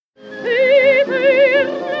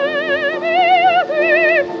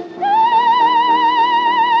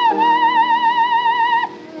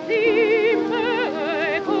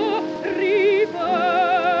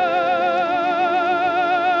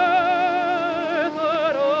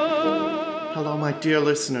my dear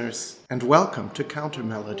listeners, and welcome to Counter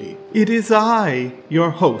Melody. It is I, your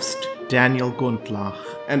host, Daniel Gundlach.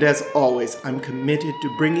 And as always, I'm committed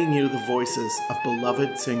to bringing you the voices of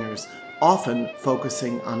beloved singers, often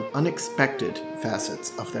focusing on unexpected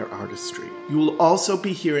facets of their artistry. You will also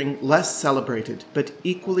be hearing less celebrated but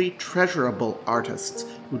equally treasurable artists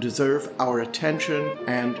who deserve our attention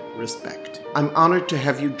and respect. I'm honored to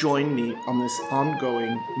have you join me on this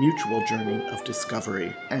ongoing mutual journey of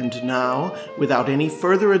discovery. And now, without any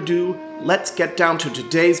further ado, let's get down to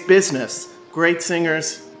today's business. Great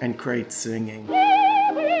singers and great singing.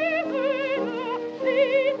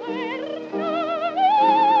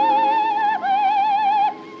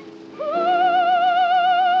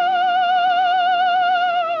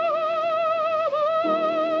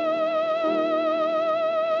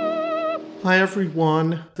 Hi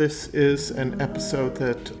everyone, this is an episode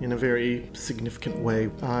that, in a very significant way,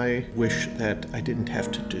 I wish that I didn't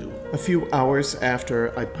have to do. A few hours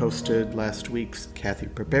after I posted last week's Kathy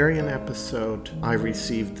Berberian episode, I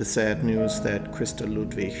received the sad news that Christa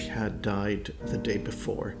Ludwig had died the day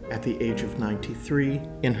before, at the age of 93,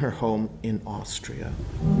 in her home in Austria.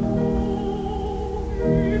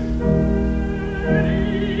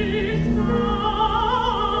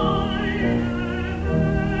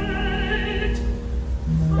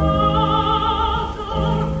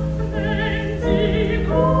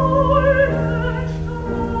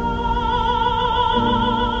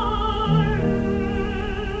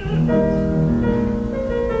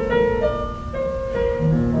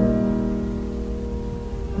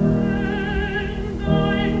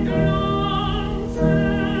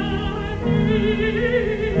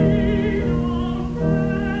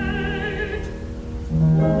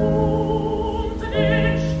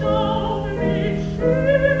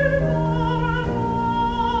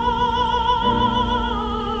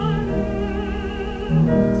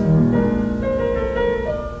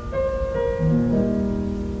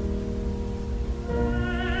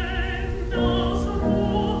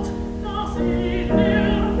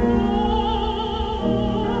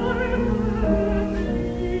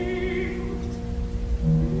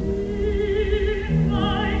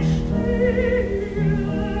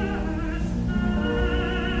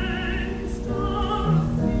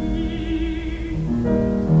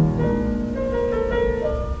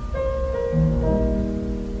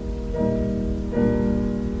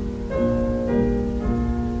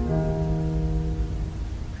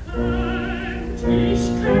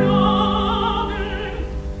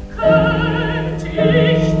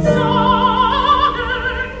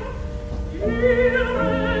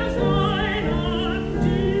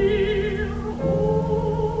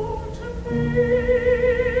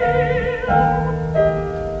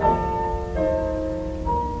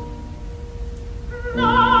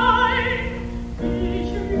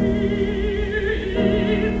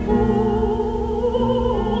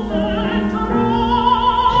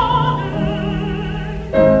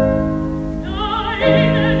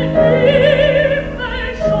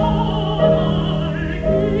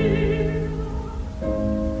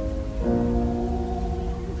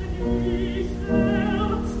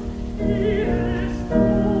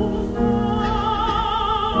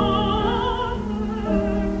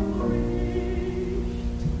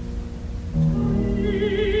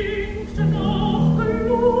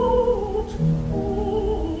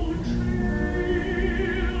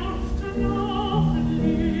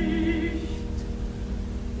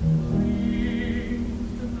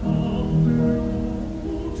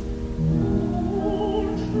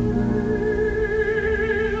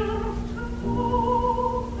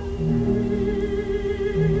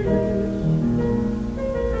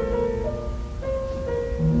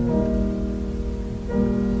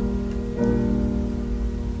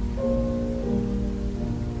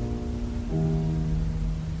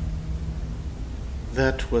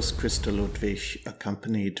 That was Christa Ludwig,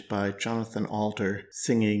 accompanied by Jonathan Alder,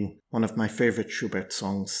 singing one of my favorite Schubert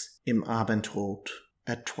songs, Im Abendrot,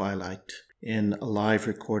 at twilight, in a live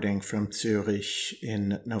recording from Zurich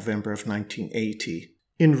in November of 1980.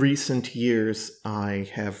 In recent years, I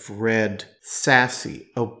have read sassy,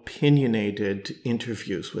 opinionated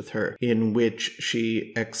interviews with her in which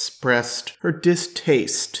she expressed her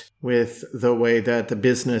distaste with the way that the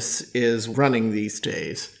business is running these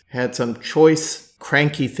days. Had some choice,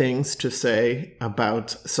 cranky things to say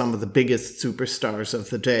about some of the biggest superstars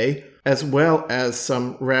of the day, as well as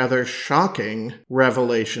some rather shocking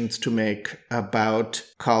revelations to make about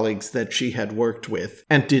colleagues that she had worked with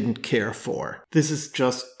and didn't care for. This is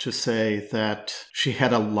just to say that she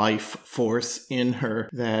had a life force in her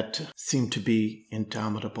that seemed to be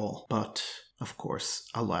indomitable, but, of course,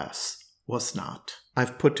 alas, was not.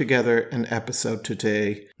 I've put together an episode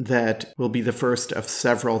today that will be the first of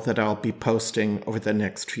several that I'll be posting over the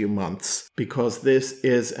next few months, because this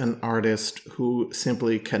is an artist who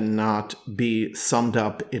simply cannot be summed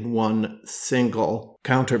up in one single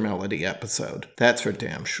counter-melody episode. That's for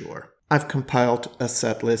damn sure. I've compiled a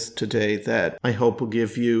set list today that I hope will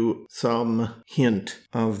give you some hint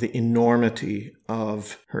of the enormity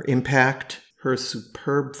of her impact, her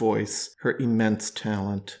superb voice, her immense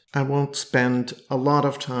talent. I won't spend a lot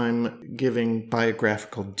of time giving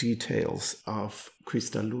biographical details of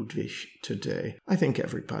Christa Ludwig today. I think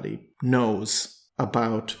everybody knows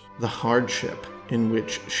about the hardship in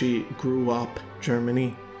which she grew up.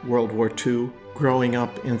 Germany, World War II. Growing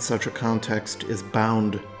up in such a context is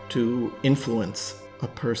bound to influence a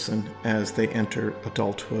person as they enter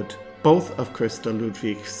adulthood. Both of Christa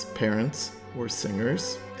Ludwig's parents were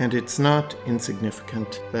singers, and it's not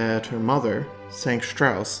insignificant that her mother sang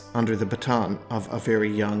Strauss under the baton of a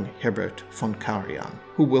very young Herbert von Karajan,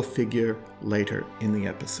 who will figure later in the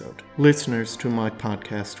episode. Listeners to my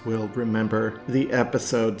podcast will remember the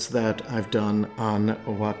episodes that I've done on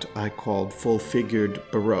what I called full-figured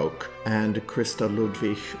Baroque, and Christa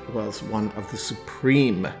Ludwig was one of the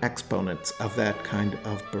supreme exponents of that kind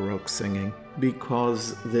of Baroque singing.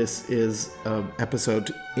 Because this is an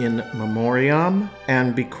episode in memoriam,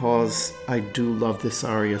 and because I do love this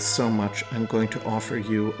aria so much, I'm going to offer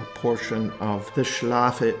you a portion of the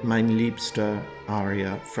Schlafe mein Liebster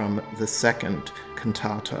aria from the second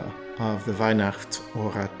cantata of the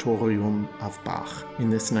Weihnachtsoratorium of Bach. In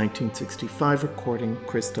this 1965 recording,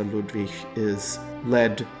 Christa Ludwig is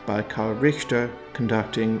led by Karl Richter,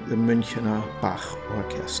 conducting the Münchener Bach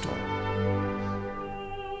Orchestra.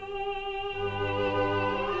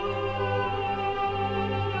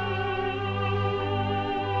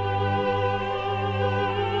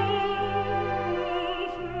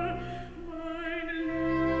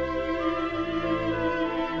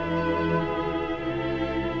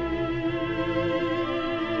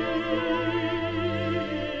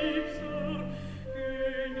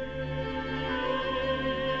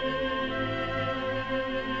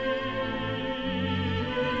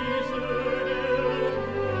 So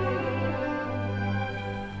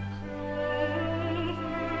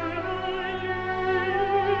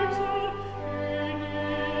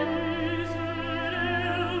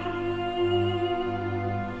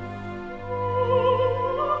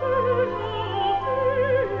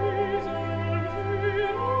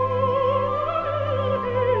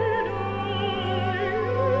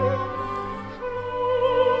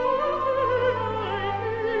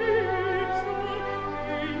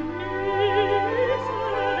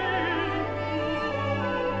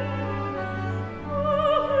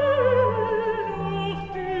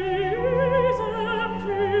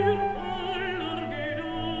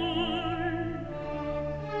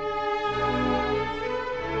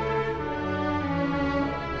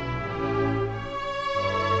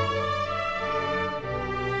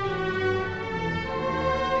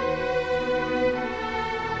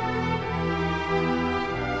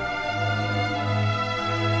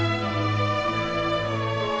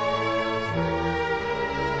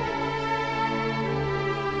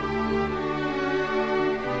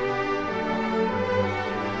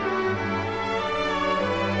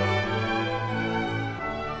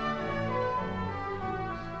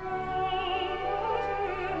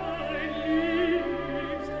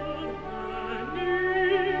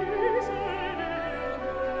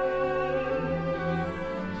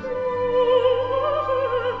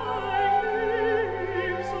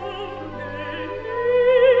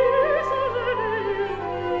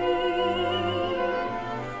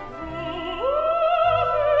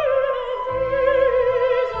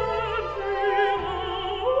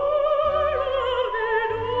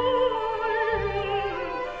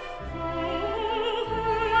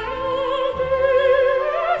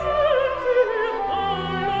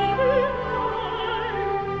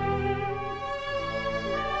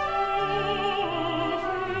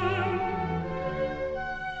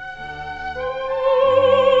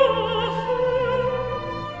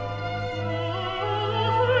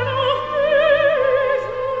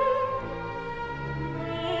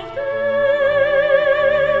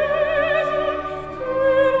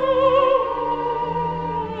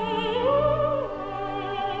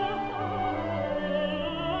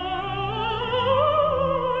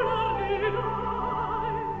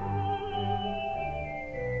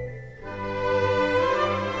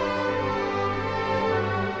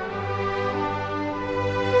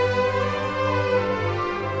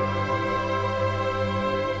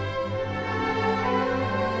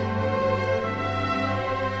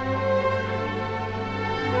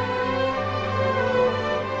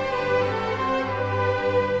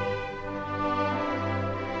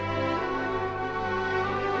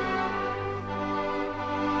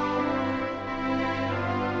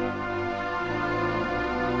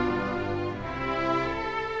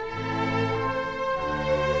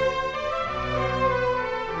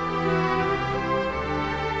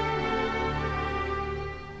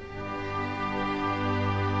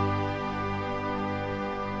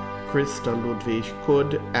Christa Ludwig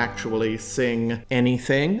could actually sing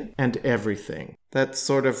anything and everything. That's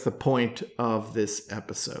sort of the point of this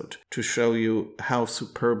episode, to show you how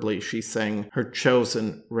superbly she sang her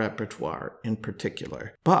chosen repertoire in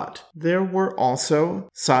particular. But there were also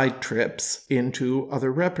side trips into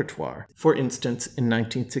other repertoire. For instance, in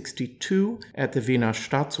 1962, at the Wiener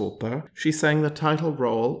Staatsoper, she sang the title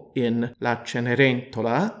role in La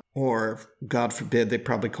Cenerentola, or, God forbid, they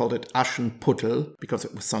probably called it Aschenputtel because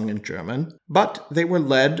it was sung in German. But they were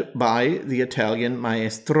led by the Italian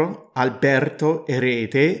maestro Alberto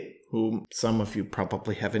Erede, whom some of you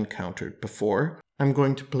probably have encountered before. I'm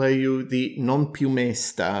going to play you the Non più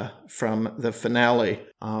mesta from the finale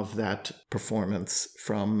of that performance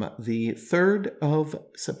from the 3rd of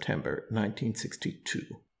September, 1962.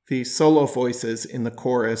 The solo voices in the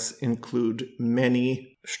chorus include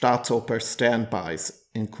many Staatsoper standbys,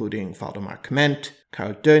 including Waldemar Kment,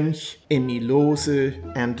 Karl Dönch, Emil Lohse,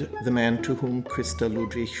 and the man to whom Christa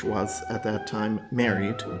Ludwig was at that time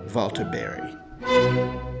married, Walter Berry.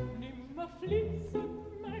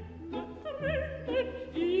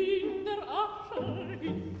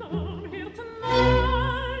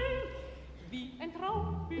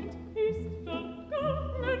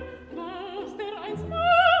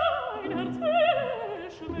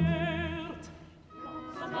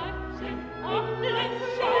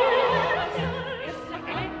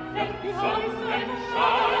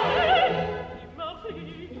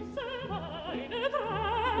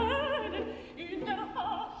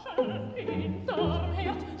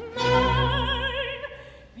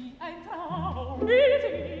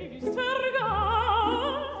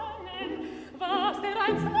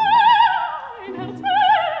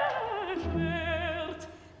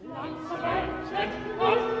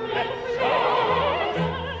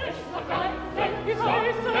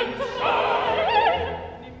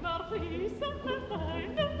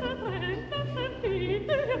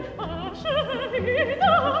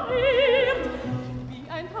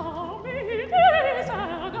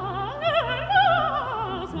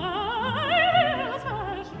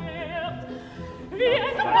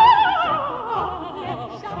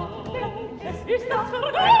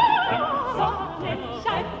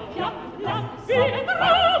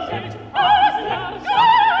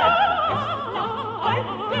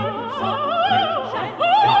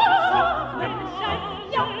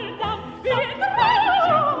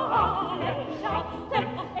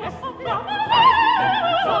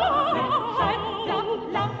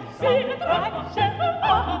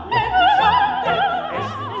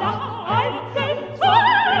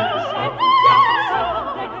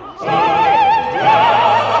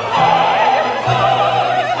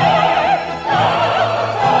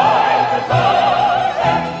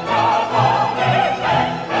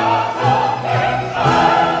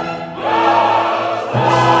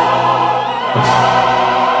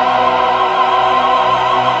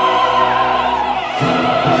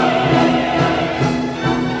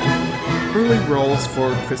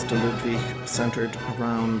 Christa Ludwig centered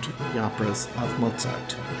around the operas of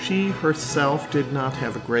Mozart. She herself did not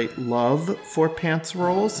have a great love for pants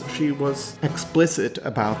roles. She was explicit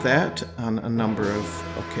about that on a number of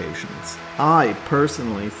occasions. I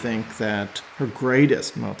personally think that her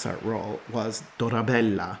greatest Mozart role was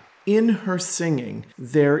Dorabella. In her singing,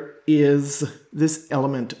 there is this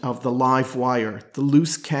element of the live wire, the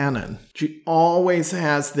loose cannon. She always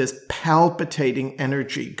has this palpitating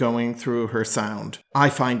energy going through her sound.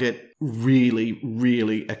 I find it really,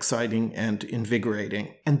 really exciting and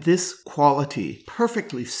invigorating. And this quality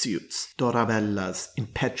perfectly suits Dorabella's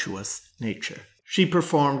impetuous nature. She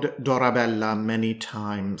performed Dorabella many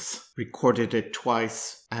times, recorded it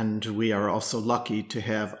twice, and we are also lucky to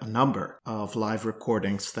have a number of live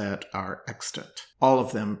recordings that are extant. All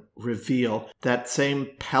of them reveal that same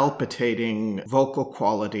palpitating vocal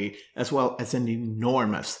quality, as well as an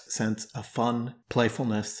enormous sense of fun,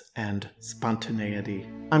 playfulness, and spontaneity.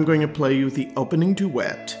 I'm going to play you the opening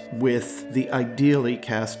duet with the ideally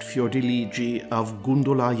cast Fiordiligi of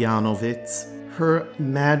Gundula Janowitz. Her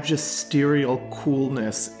magisterial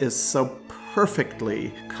coolness is so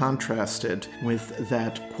perfectly contrasted with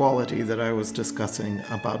that quality that I was discussing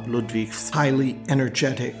about Ludwig's highly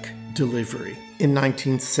energetic delivery. In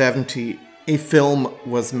 1970, a film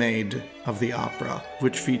was made of the opera,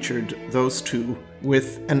 which featured those two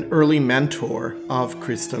with an early mentor of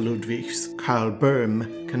Christa Ludwig's, Karl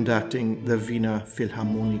Böhm, conducting the Wiener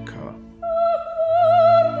Philharmoniker.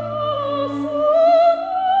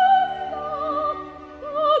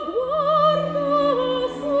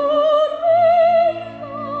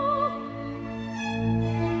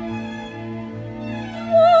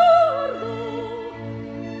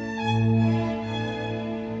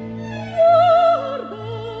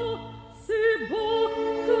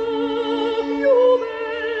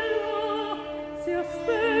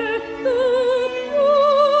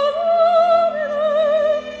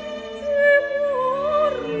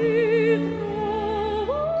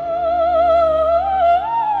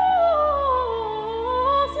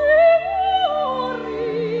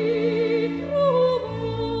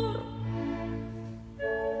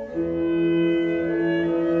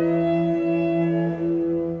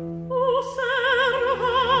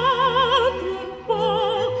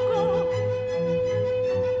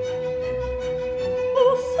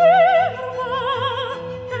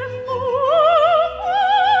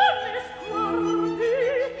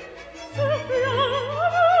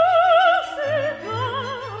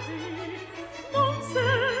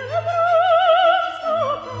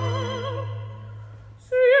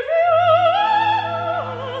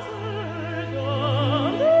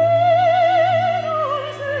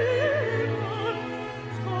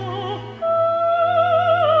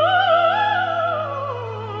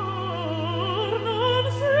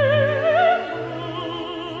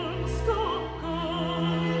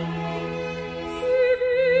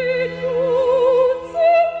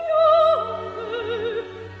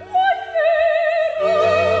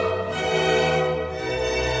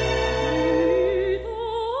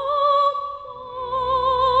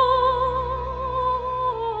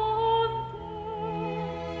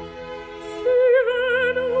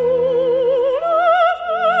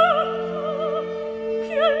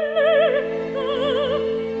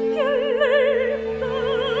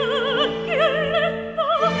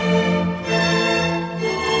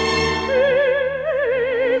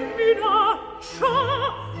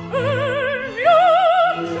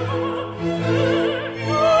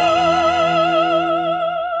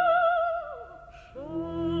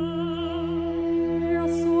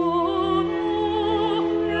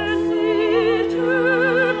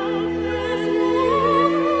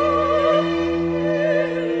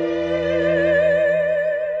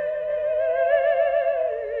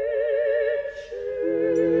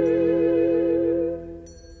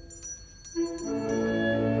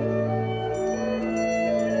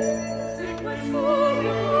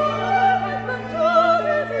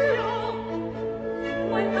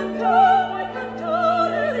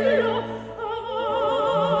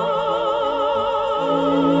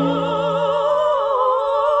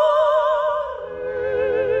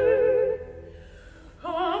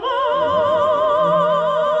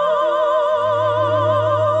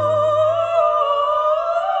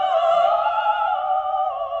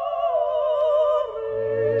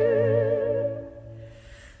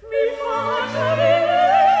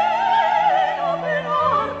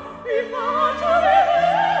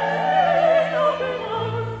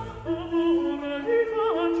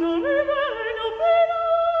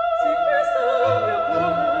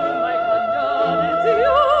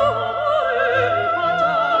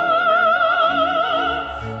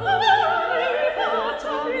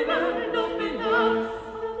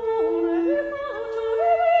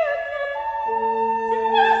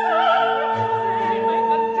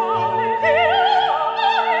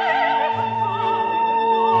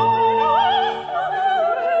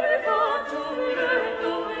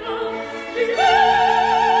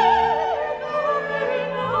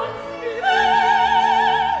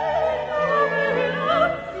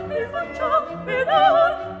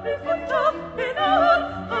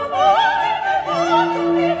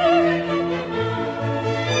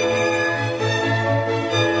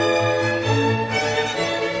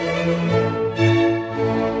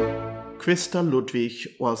 Christa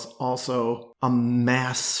Ludwig was also a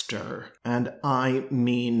master, and I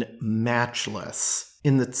mean matchless,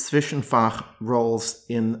 in the Zwischenfach roles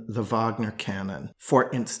in the Wagner canon.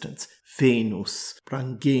 For instance, Venus,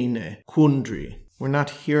 Brangäne, Kundry. We're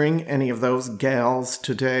not hearing any of those gals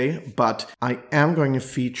today, but I am going to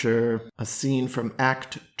feature a scene from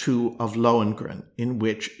Act 2 of Lohengrin, in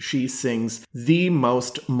which she sings the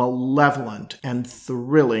most malevolent and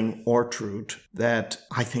thrilling Ortrud that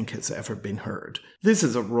I think has ever been heard. This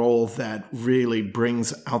is a role that really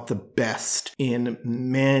brings out the best in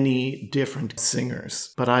many different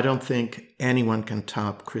singers, but I don't think anyone can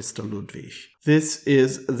top Christa Ludwig. This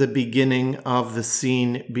is the beginning of the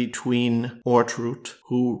scene between Ortrud,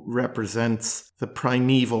 who represents the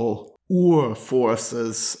primeval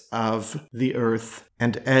ur-forces of the earth,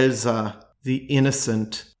 and Elsa, the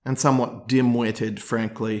innocent and somewhat dim-witted,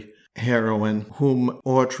 frankly, heroine whom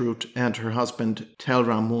Ortrud and her husband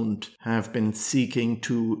Telramund have been seeking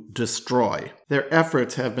to destroy. Their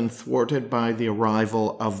efforts have been thwarted by the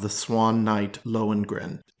arrival of the Swan Knight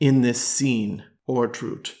Lohengrin. In this scene,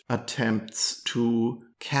 Ortrud attempts to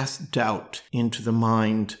cast doubt into the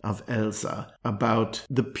mind of Elsa about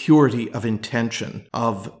the purity of intention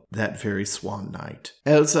of that very Swan Knight.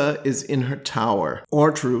 Elsa is in her tower.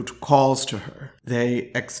 Ortrud calls to her.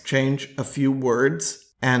 They exchange a few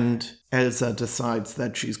words, and Elsa decides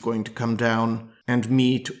that she's going to come down and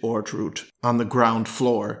meet Ortrud on the ground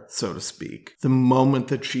floor, so to speak. The moment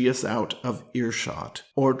that she is out of earshot,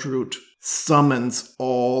 Ortrud summons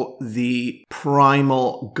all the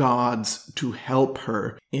primal gods to help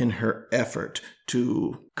her in her effort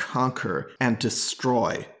to conquer and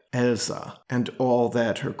destroy Elsa and all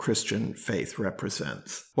that her Christian faith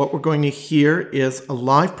represents. What we're going to hear is a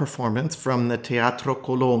live performance from the Teatro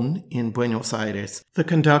Colón in Buenos Aires. The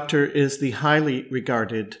conductor is the highly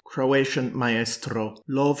regarded Croatian maestro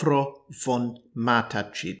Lovro von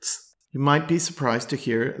Matačić. You might be surprised to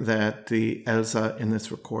hear that the Elsa in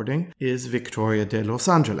this recording is Victoria de Los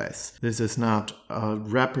Angeles. This is not a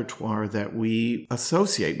repertoire that we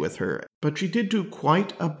associate with her, but she did do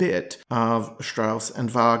quite a bit of Strauss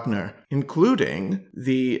and Wagner, including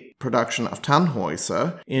the production of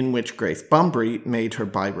Tannhäuser, in which Grace Bumbry made her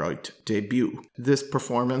Bayreuth debut. This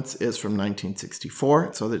performance is from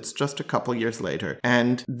 1964, so it's just a couple years later.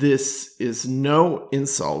 And this is no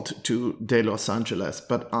insult to De Los Angeles,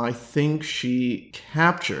 but I think she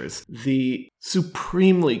captures the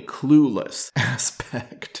supremely clueless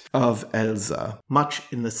aspect of Elsa, much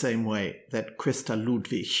in the same way that Christa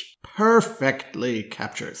Ludwig perfectly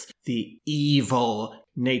captures the evil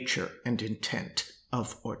nature and intent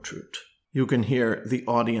of Ortrud. You can hear the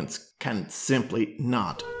audience can simply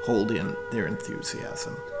not hold in their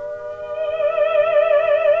enthusiasm.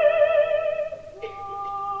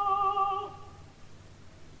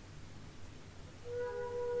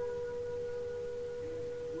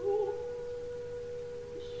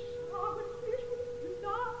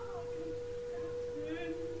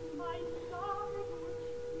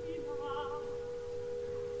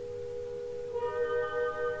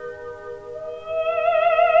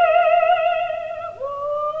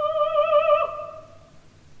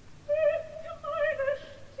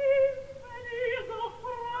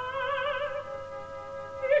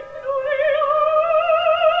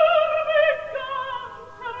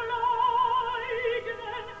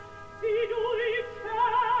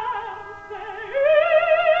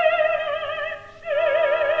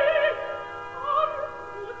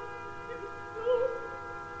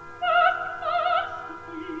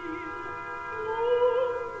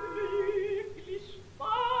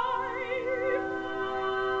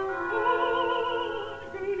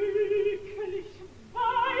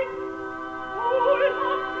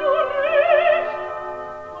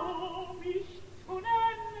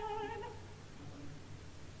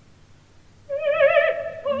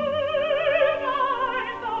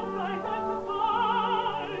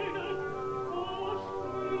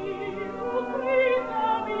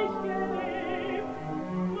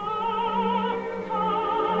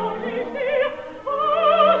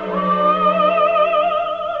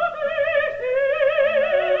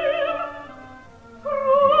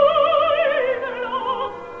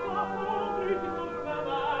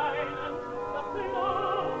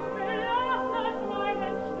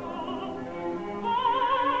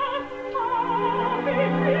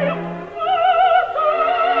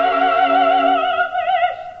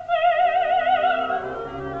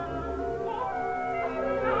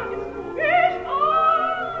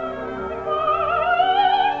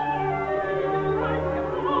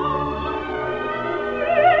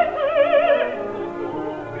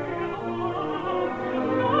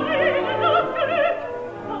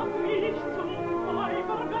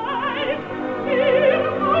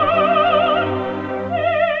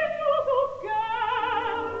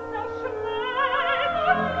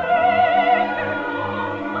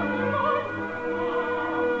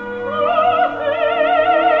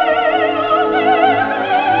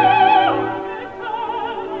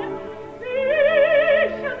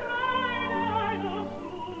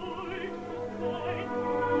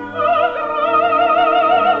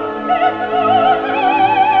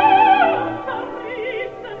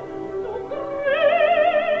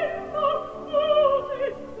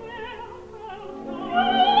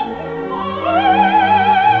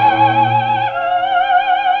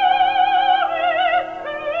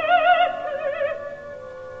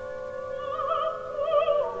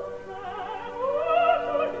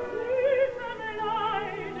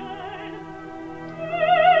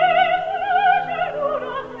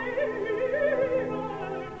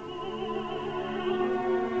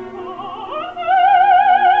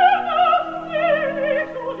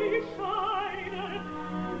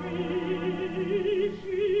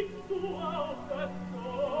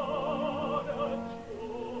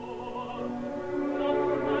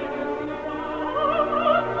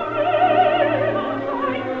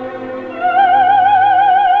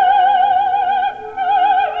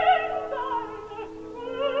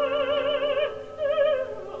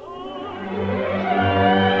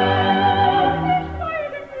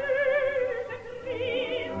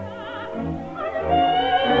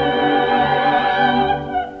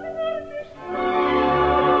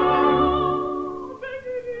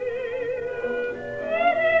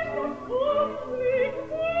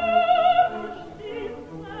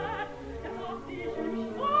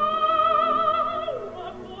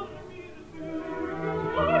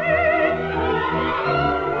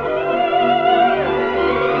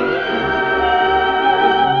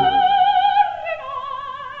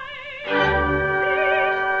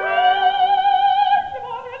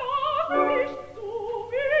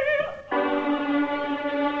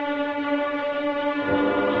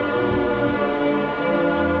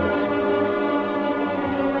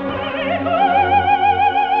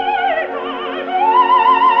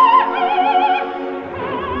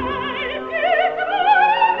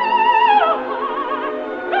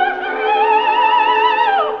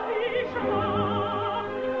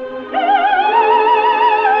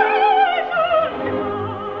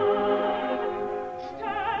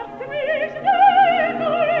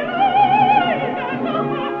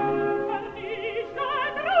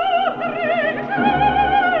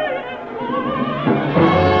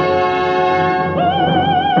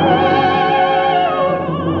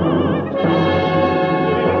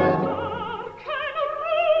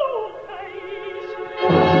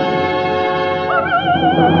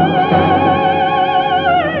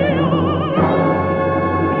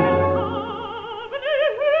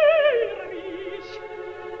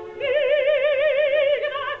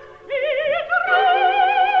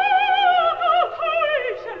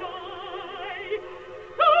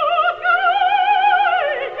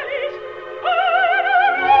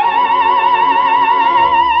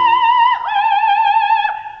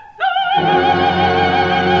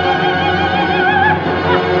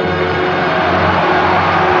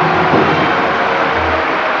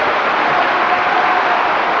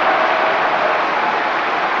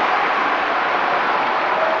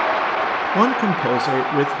 One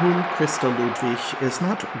composer with whom Christa Ludwig is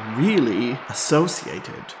not really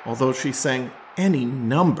associated, although she sang any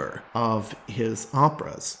number of his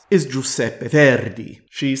operas, is Giuseppe Verdi.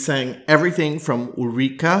 She sang everything from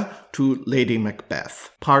Ulrica to Lady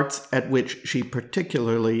Macbeth. Parts at which she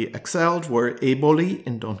particularly excelled were Eboli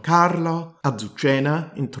in Don Carlo,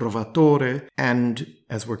 Azucena in Trovatore, and,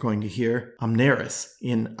 as we're going to hear, Amneris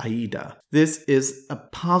in Aida. This is a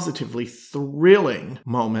positively thrilling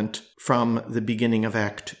moment from the beginning of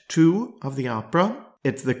Act 2 of the opera.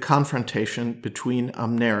 It's the confrontation between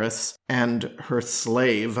Amneris and her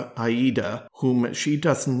slave, Aida, whom she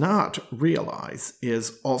does not realize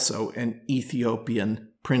is also an Ethiopian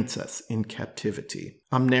princess in captivity.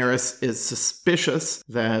 Amneris is suspicious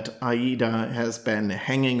that Aida has been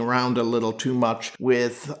hanging around a little too much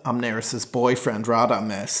with Amneris's boyfriend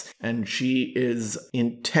Radames, and she is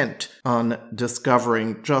intent on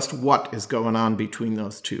discovering just what is going on between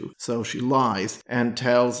those two. So she lies and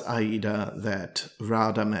tells Aida that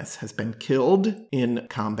Radames has been killed in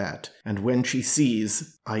combat, and when she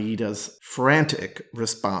sees Aida's frantic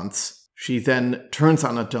response, she then turns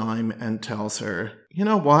on a dime and tells her, "You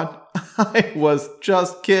know what? I was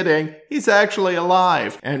just kidding. He's actually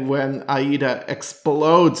alive." And when Aida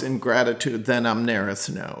explodes in gratitude, then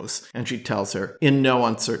Amneris knows. And she tells her, in no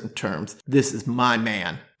uncertain terms, "This is my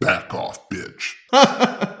man." Back off, bitch.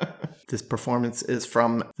 This performance is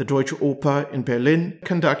from the Deutsche Oper in Berlin,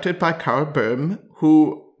 conducted by Karl Böhm,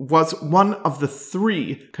 who was one of the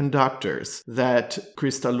 3 conductors that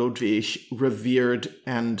Christa Ludwig revered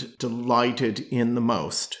and delighted in the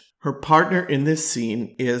most. Her partner in this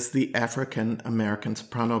scene is the African-American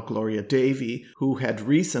soprano Gloria Davy, who had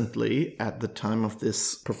recently, at the time of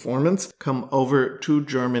this performance, come over to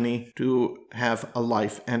Germany to have a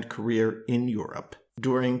life and career in Europe.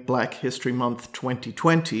 During Black History Month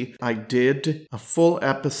 2020, I did a full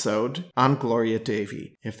episode on Gloria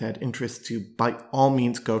Davy. If that interests you, by all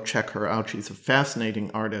means go check her out. She's a fascinating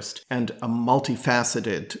artist and a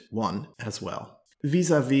multifaceted one as well.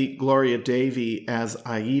 Vis-a-vis Gloria Davy as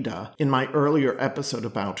Aida, in my earlier episode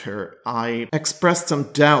about her, I expressed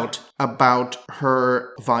some doubt about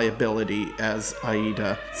her viability as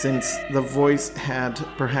Aida, since the voice had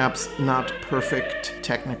perhaps not perfect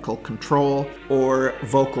technical control or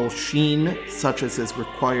vocal sheen, such as is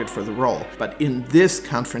required for the role. But in this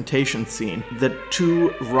confrontation scene, the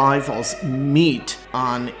 2 rivals meet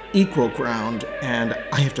on equal ground, and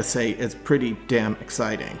I have to say it's pretty damn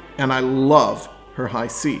exciting. And I love her high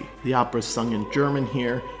C. The opera's sung in German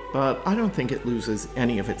here, but I don't think it loses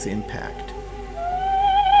any of its impact.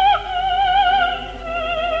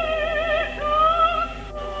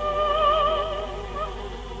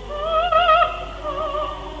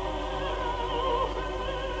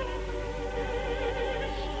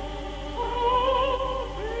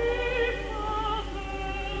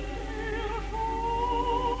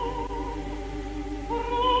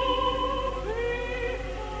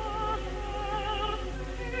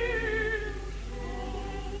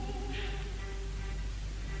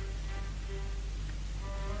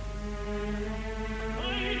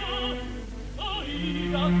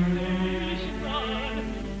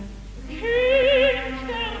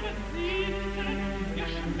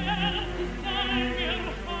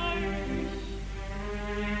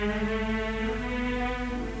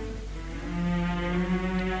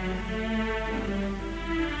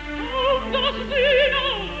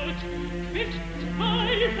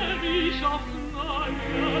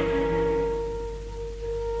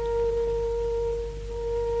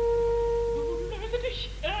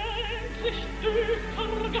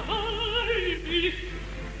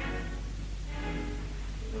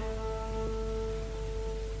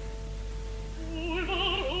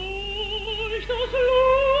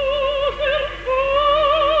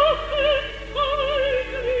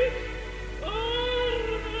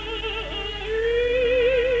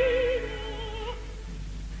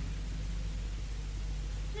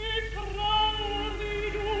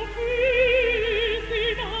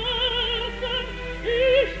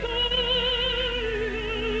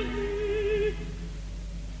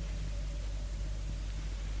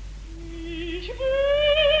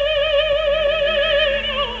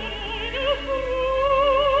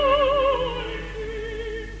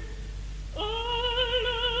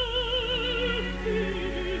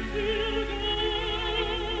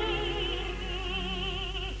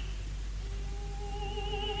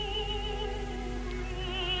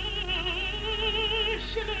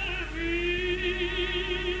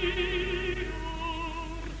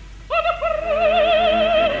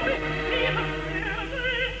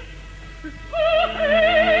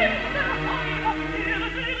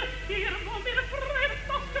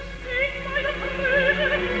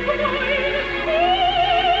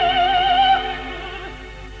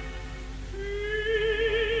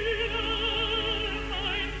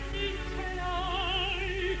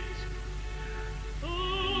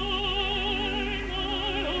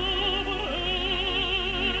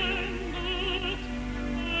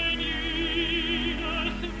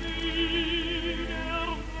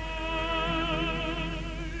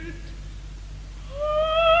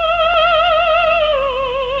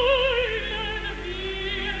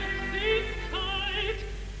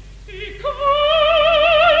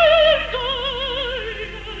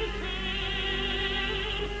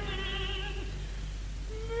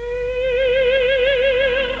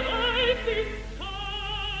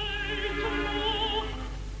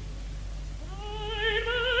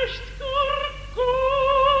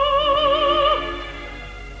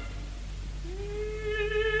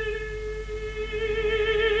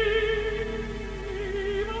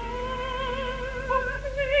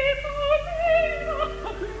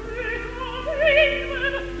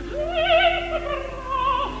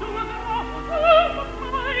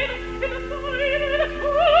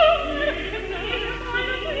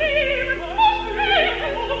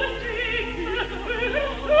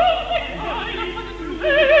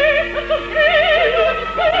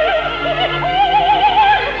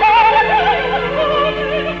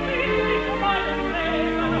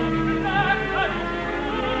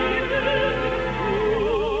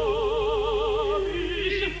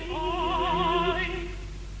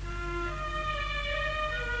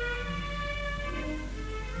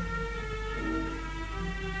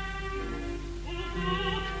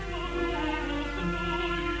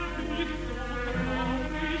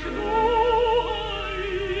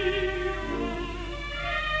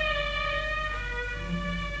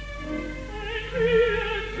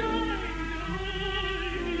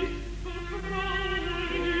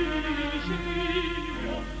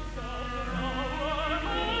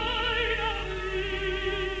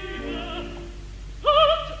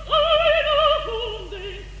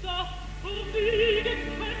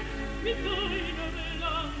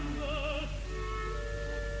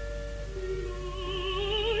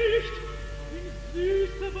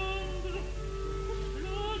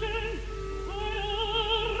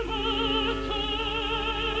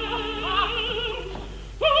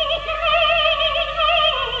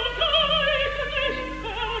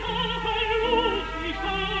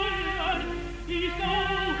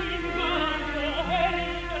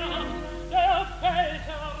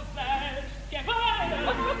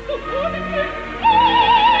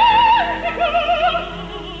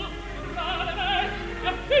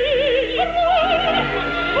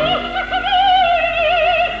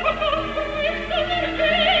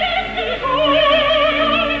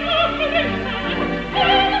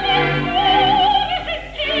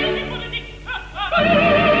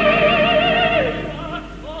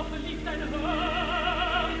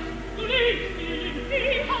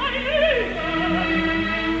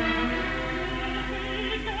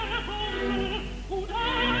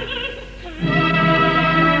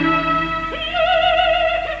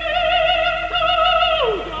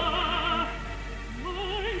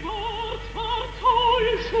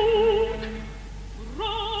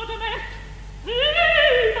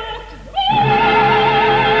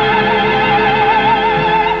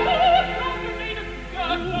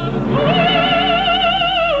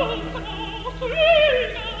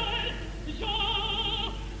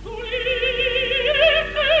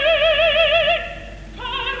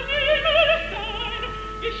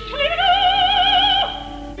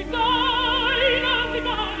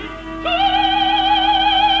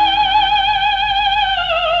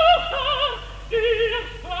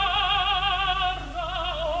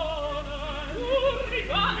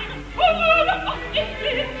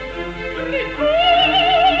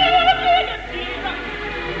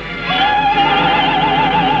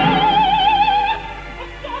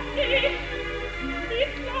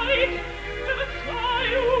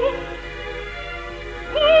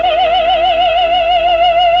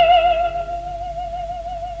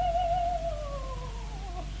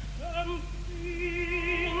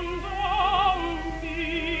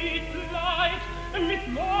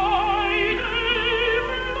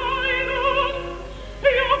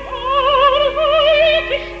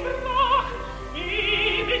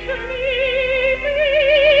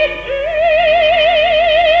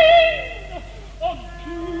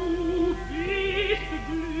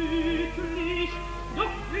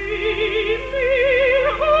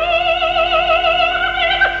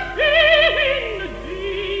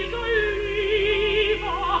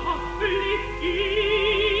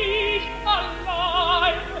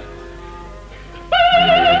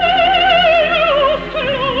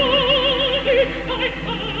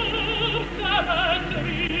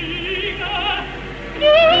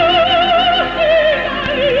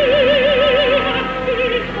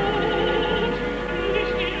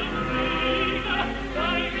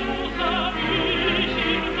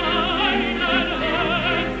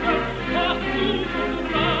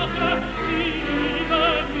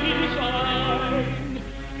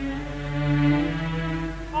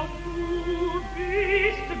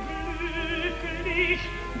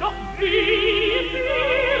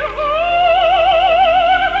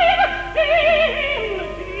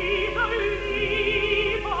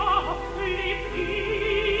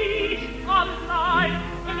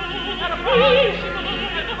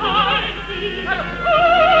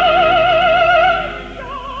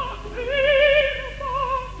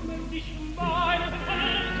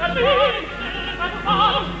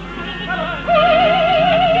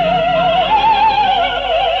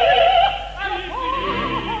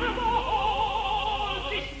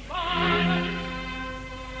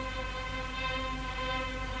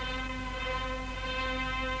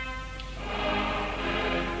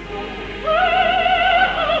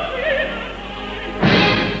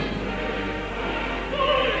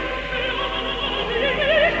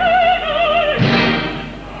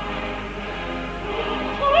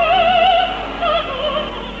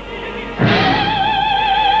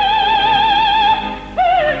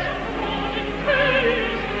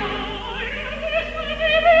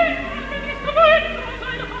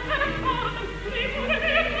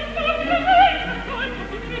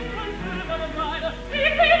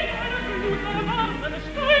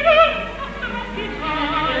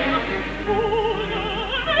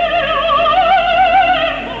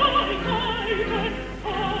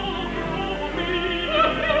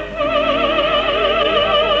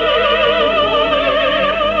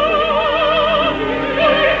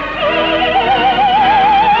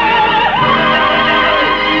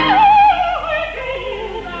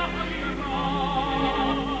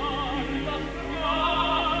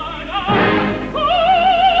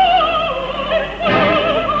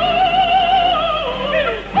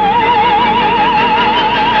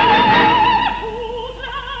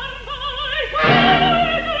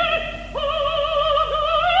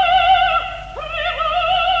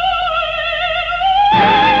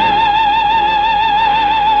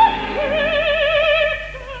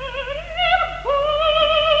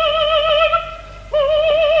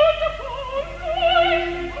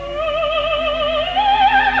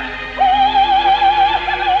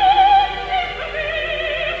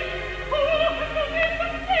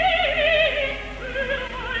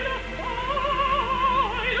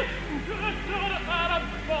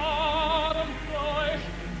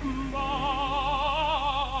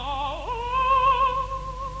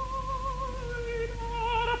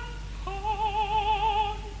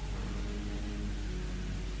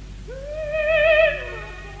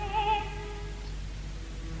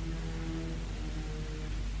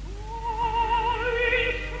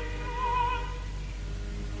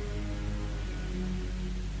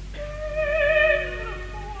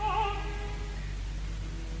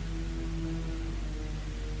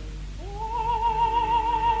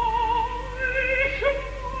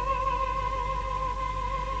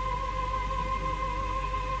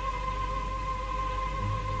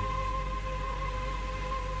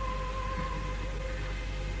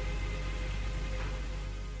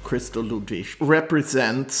 Christa Ludwig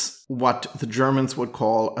represents what the Germans would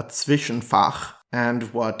call a Zwischenfach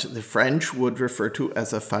and what the French would refer to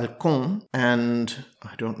as a falcon, and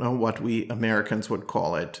I don't know what we Americans would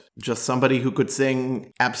call it. Just somebody who could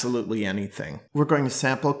sing absolutely anything. We're going to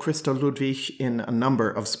sample Christa Ludwig in a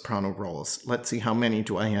number of soprano roles. Let's see, how many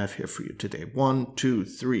do I have here for you today? 1, 2,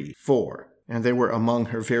 3, 4. And they were among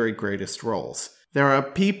her very greatest roles. There are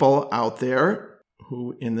people out there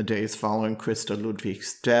who, in the days following Christa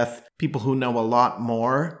Ludwig's death, people who know a lot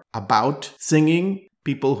more about singing,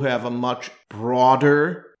 people who have a much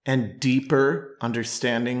broader and deeper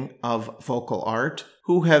understanding of vocal art,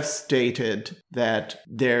 who have stated that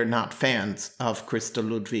they're not fans of Christa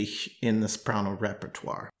Ludwig in the soprano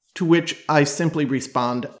repertoire. To which I simply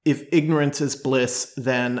respond, if ignorance is bliss,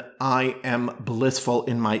 then I am blissful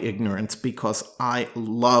in my ignorance, because I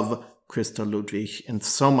love Christa Ludwig in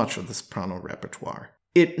so much of the soprano repertoire.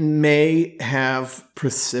 It may have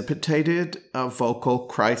precipitated a vocal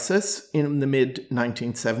crisis in the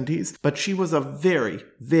mid-1970s, but she was a very,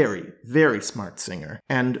 very, very smart singer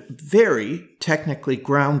and very technically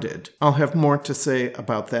grounded. I'll have more to say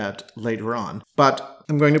about that later on, but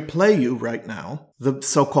I'm going to play you right now the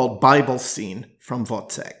so-called Bible scene from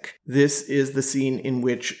Wozzeck. This is the scene in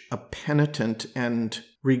which a penitent and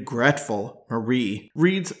regretful Marie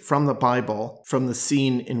reads from the Bible, from the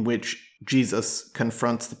scene in which Jesus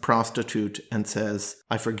confronts the prostitute and says,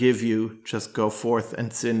 "I forgive you, just go forth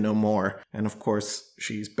and sin no more." And of course,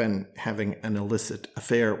 she's been having an illicit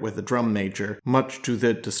affair with a drum major, much to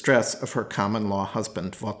the distress of her common-law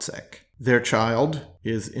husband, Wozzeck. Their child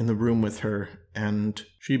is in the room with her, and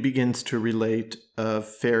she begins to relate a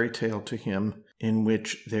fairy tale to him in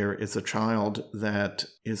which there is a child that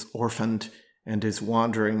is orphaned and is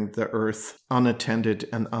wandering the earth unattended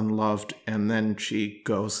and unloved, and then she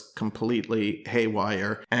goes completely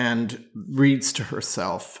haywire and reads to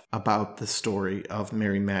herself about the story of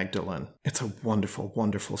Mary Magdalene. It's a wonderful,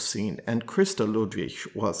 wonderful scene, and Christa Ludwig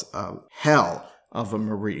was a hell of a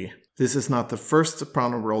Marie. This is not the first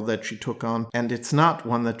soprano role that she took on, and it's not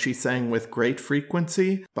one that she sang with great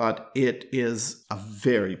frequency, but it is a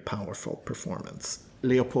very powerful performance.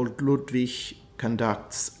 Leopold Ludwig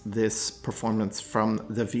conducts this performance from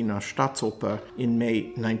the Wiener Staatsoper in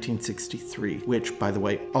May 1963, which, by the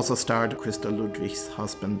way, also starred Christa Ludwig's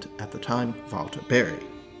husband at the time, Walter Berry.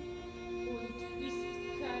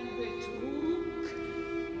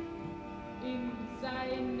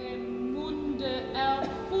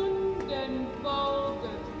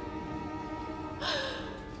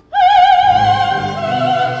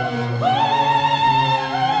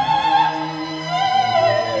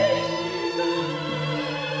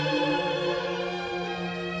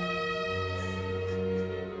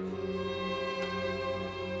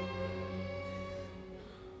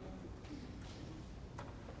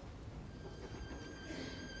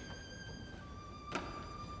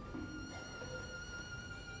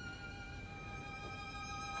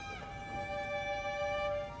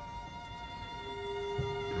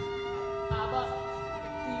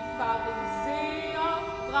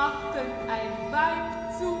 brachten ein Weib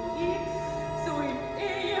zu ihm, so im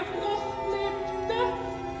Ehebruch lebte.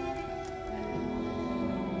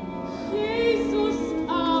 Jesus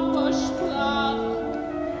aber sprach,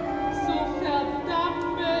 so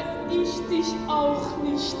verdamme ich dich auch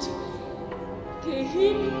nicht. Geh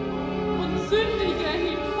hin und sündige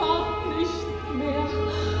hinfort nicht mehr.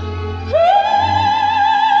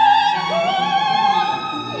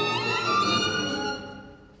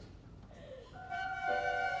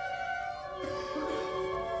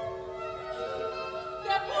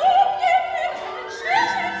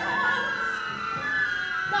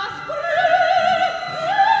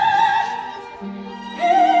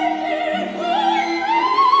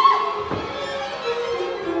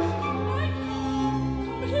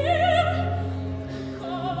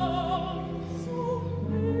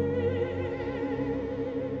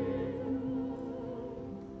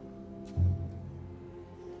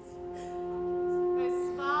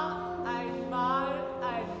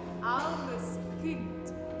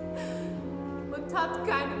 Hat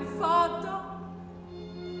keinen Vater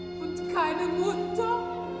und keine Mutter,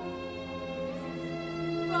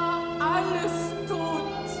 war alles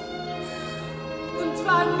tot und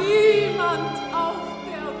war niemand auf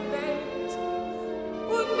der Welt.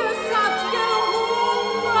 Und es hat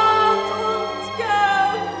gehungert und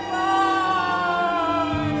geweint,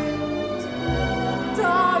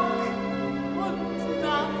 Tag und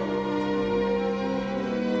Nacht.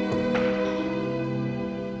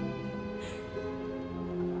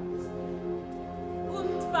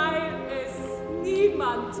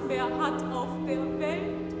 Niemand mehr hat auf der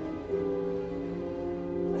Welt,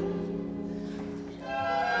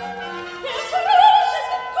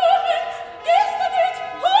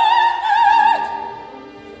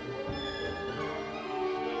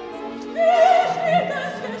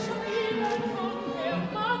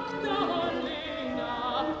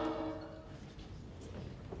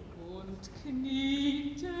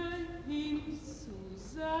 kniete hin zu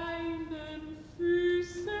seinen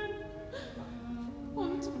Füßen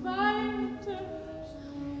und weinte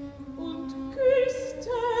und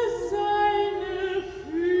küsste seine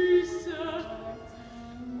Füße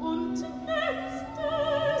und netzte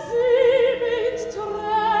sie mit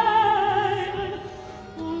Tränen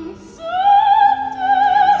und söhnte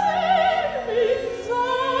sie mit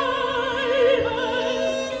Seiden.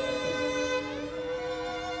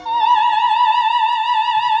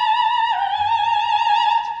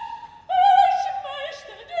 Ich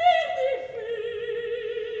möchte dir die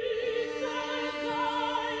Füße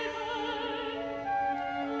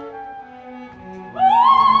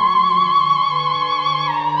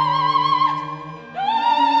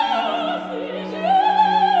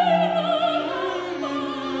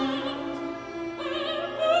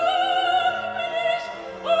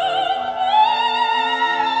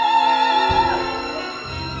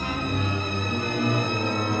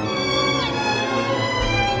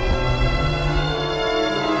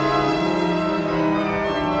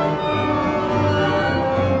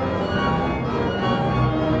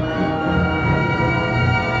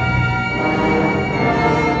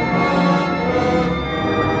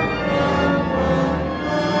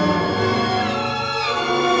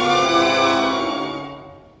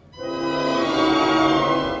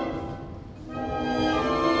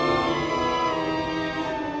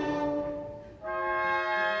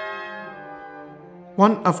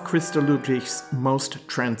One of Christa Ludwig's most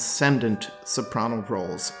transcendent soprano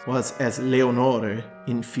roles was as Leonore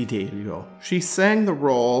in Fidelio. She sang the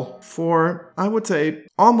role for, I would say,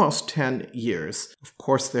 almost 10 years. Of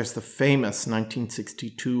course, there's the famous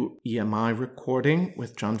 1962 EMI recording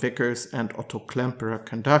with John Vickers and Otto Klemperer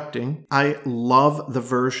conducting. I love the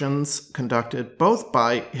versions conducted both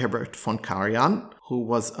by Herbert von Karajan, who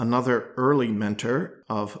was another early mentor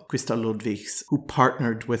of Christa Ludwig's, who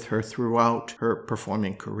partnered with her throughout her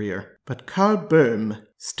performing career. But Karl Böhm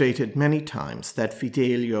stated many times that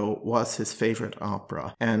Fidelio was his favorite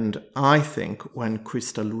opera, and I think when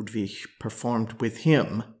Christa Ludwig performed with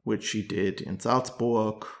him, which she did in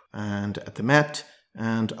Salzburg and at the Met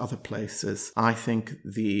and other places, I think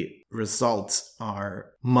the results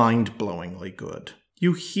are mind-blowingly good.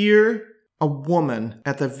 You hear a woman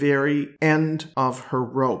at the very end of her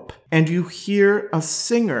rope, and you hear a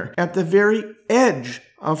singer at the very edge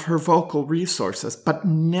of her vocal resources, but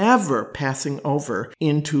never passing over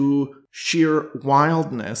into sheer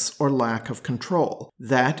wildness or lack of control.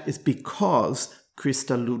 That is because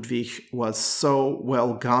Christa Ludwig was so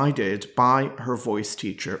well guided by her voice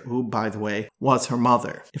teacher, who, by the way, was her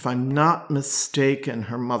mother. If I'm not mistaken,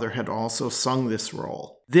 her mother had also sung this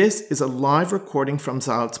role. This is a live recording from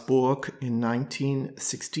Salzburg in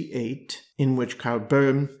 1968, in which Karl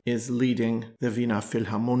Böhm is leading the Wiener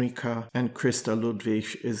Philharmoniker and Christa Ludwig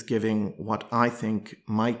is giving what I think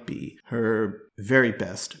might be her very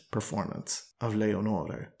best performance of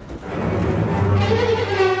Leonore.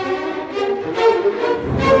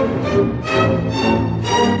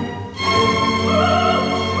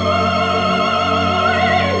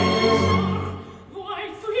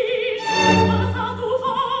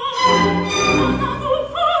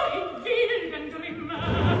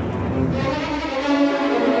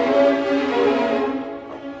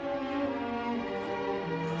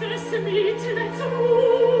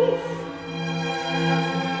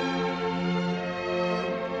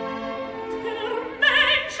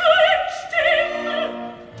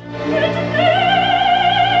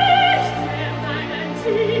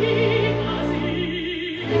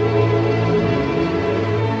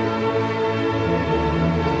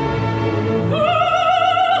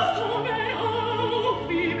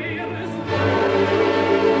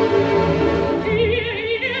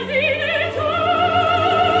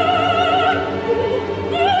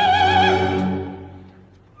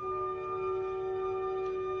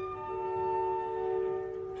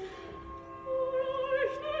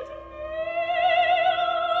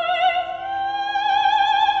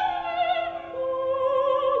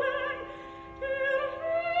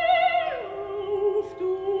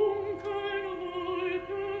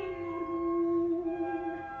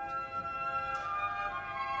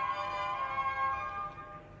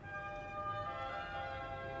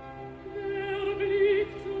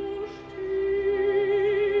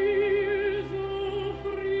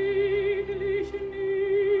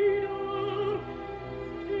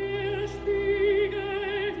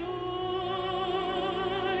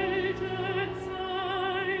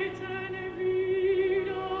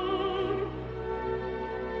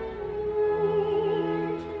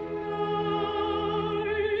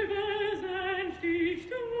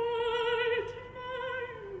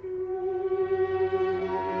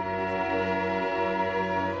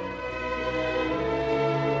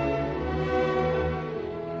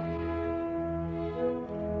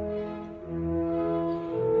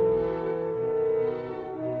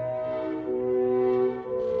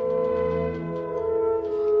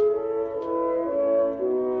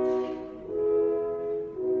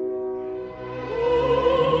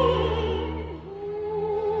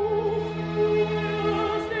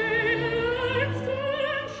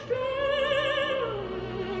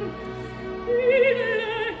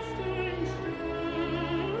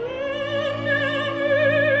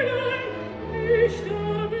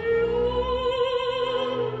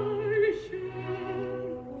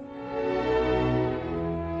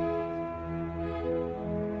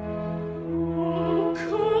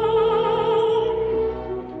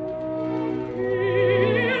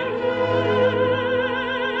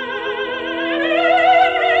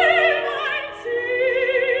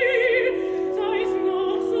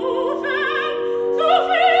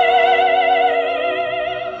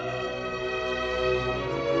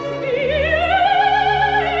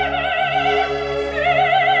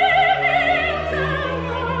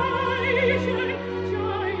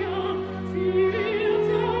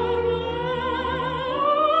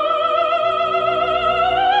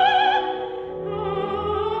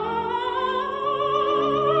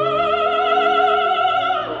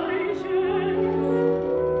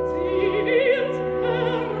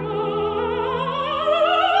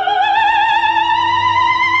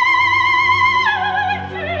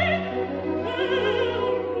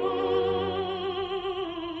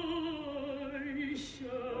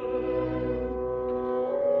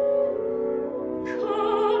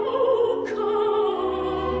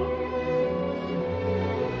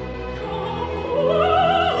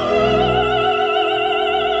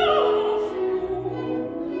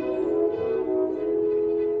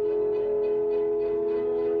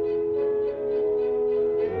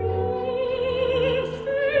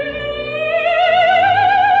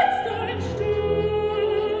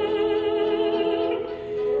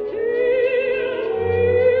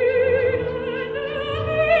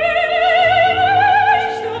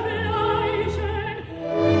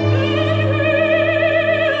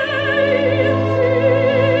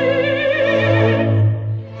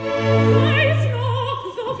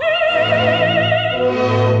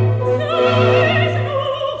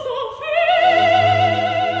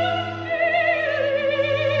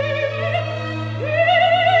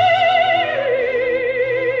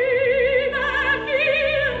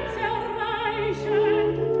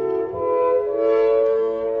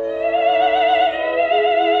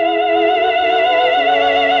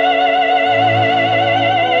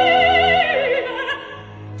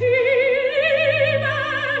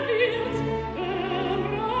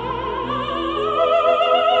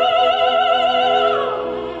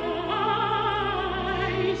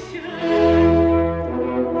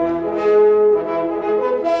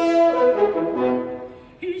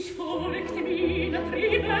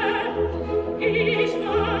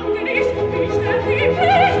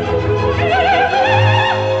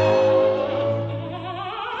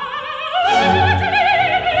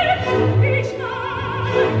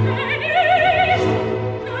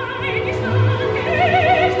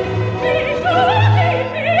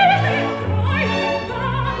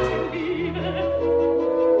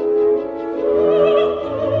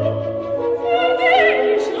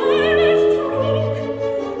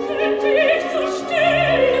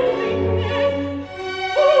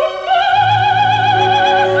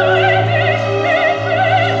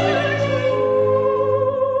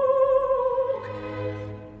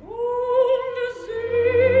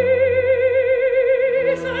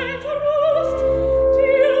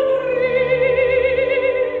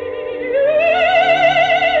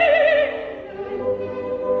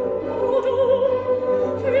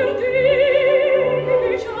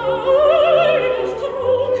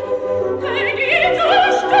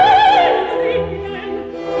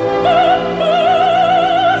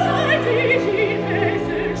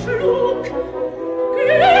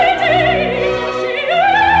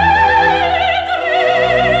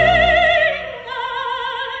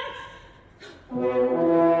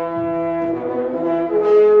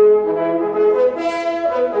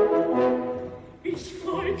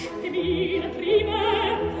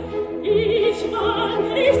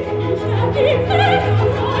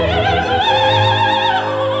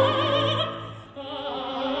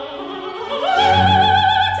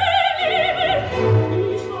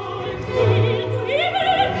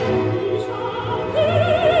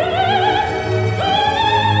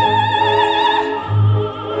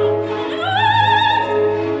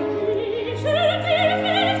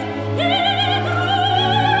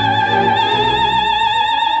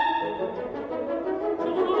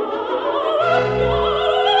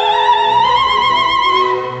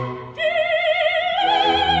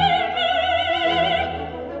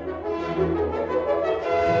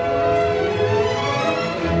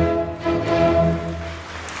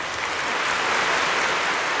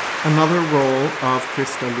 Another role of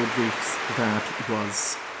Christa Ludwig's that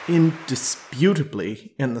was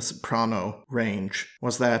indisputably in the soprano range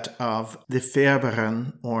was that of the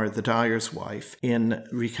Färberin, or the dyer's wife, in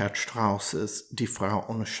Richard Strauss's Die Frau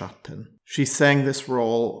ohne Schatten. She sang this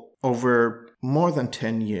role over more than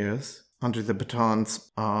 10 years under the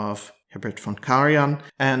batons of Herbert von Karajan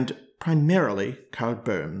and primarily Karl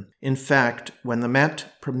Böhm. In fact, when the Met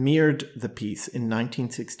premiered the piece in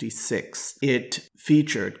 1966, it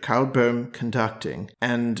featured Karl Böhm conducting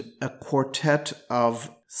and a quartet of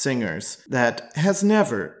singers that has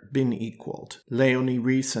never been equaled. Leonie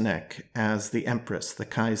Rieseneck as the Empress, the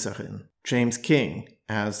Kaiserin. James King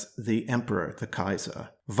as the Emperor, the Kaiser.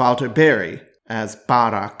 Walter Berry as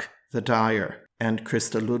Barak, the dyer. And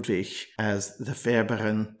Christa Ludwig as the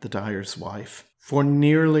Färberin, the dyer's wife. For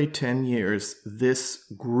nearly 10 years, this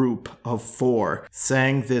group of 4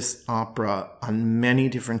 sang this opera on many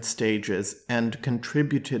different stages and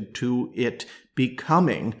contributed to it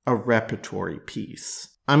becoming a repertory piece.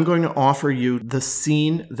 I'm going to offer you the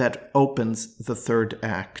scene that opens the third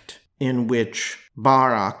act, in which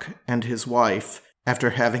Barak and his wife, after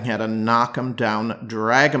having had a knock-'em-down,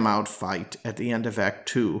 drag-'em-out fight at the end of Act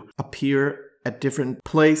 2, appear at different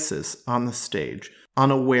places on the stage,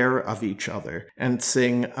 unaware of each other, and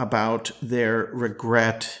sing about their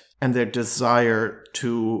regret and their desire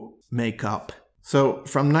to make up. So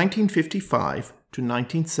from 1955 to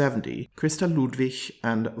 1970, Christa Ludwig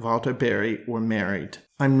and Walter Berry were married.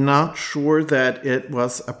 I'm not sure that it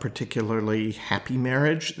was a particularly happy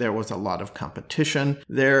marriage. There was a lot of competition.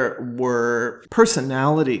 There were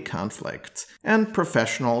personality conflicts and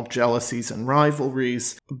professional jealousies and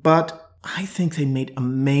rivalries, but I think they made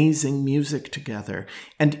amazing music together,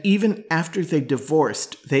 and even after they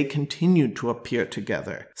divorced, they continued to appear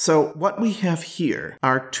together. So what we have here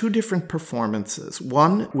are 2 different performances,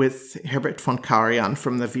 one with Herbert von Karajan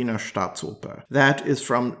from the Wiener Staatsoper. That is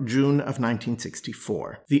from June of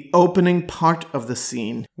 1964. The opening part of the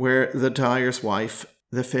scene, where the dyer's wife,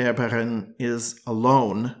 the Färberin, is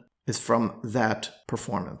alone, is from that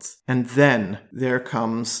performance. And then there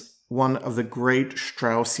comes one of the great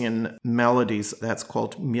Straussian melodies that's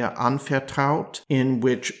called Mir anvertraut, in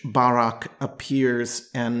which Barak appears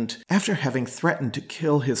and, after having threatened to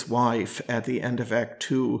kill his wife at the end of Act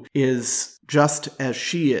 2, is, just as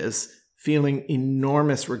she is, feeling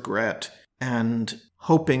enormous regret and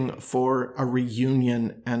hoping for a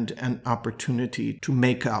reunion and an opportunity to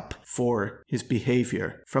make up for his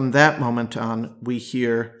behavior. From that moment on, we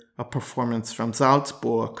hear a performance from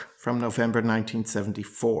Salzburg from November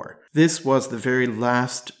 1974. This was the very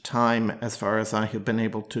last time, as far as I have been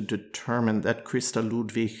able to determine, that Christa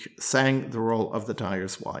Ludwig sang the role of the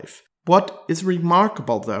dyer's wife. What is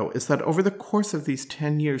remarkable, though, is that over the course of these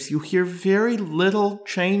 10 years, you hear very little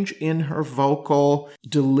change in her vocal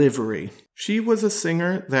delivery. She was a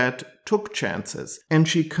singer that took chances, and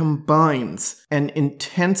she combines an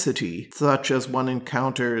intensity such as one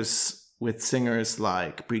encounters with singers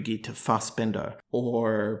like Brigitte Fassbinder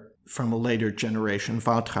or, from a later generation,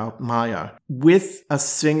 Waltraud Meier, with a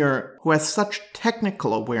singer who has such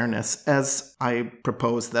technical awareness as I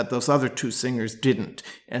propose that those other 2 singers didn't,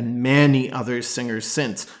 and many other singers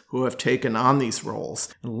since who have taken on these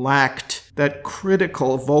roles lacked that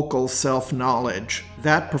critical vocal self-knowledge.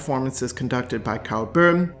 That performance is conducted by Karl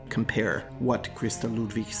Böhm. Compare what Christa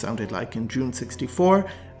Ludwig sounded like in June 64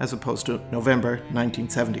 as opposed to November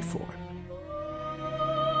 1974.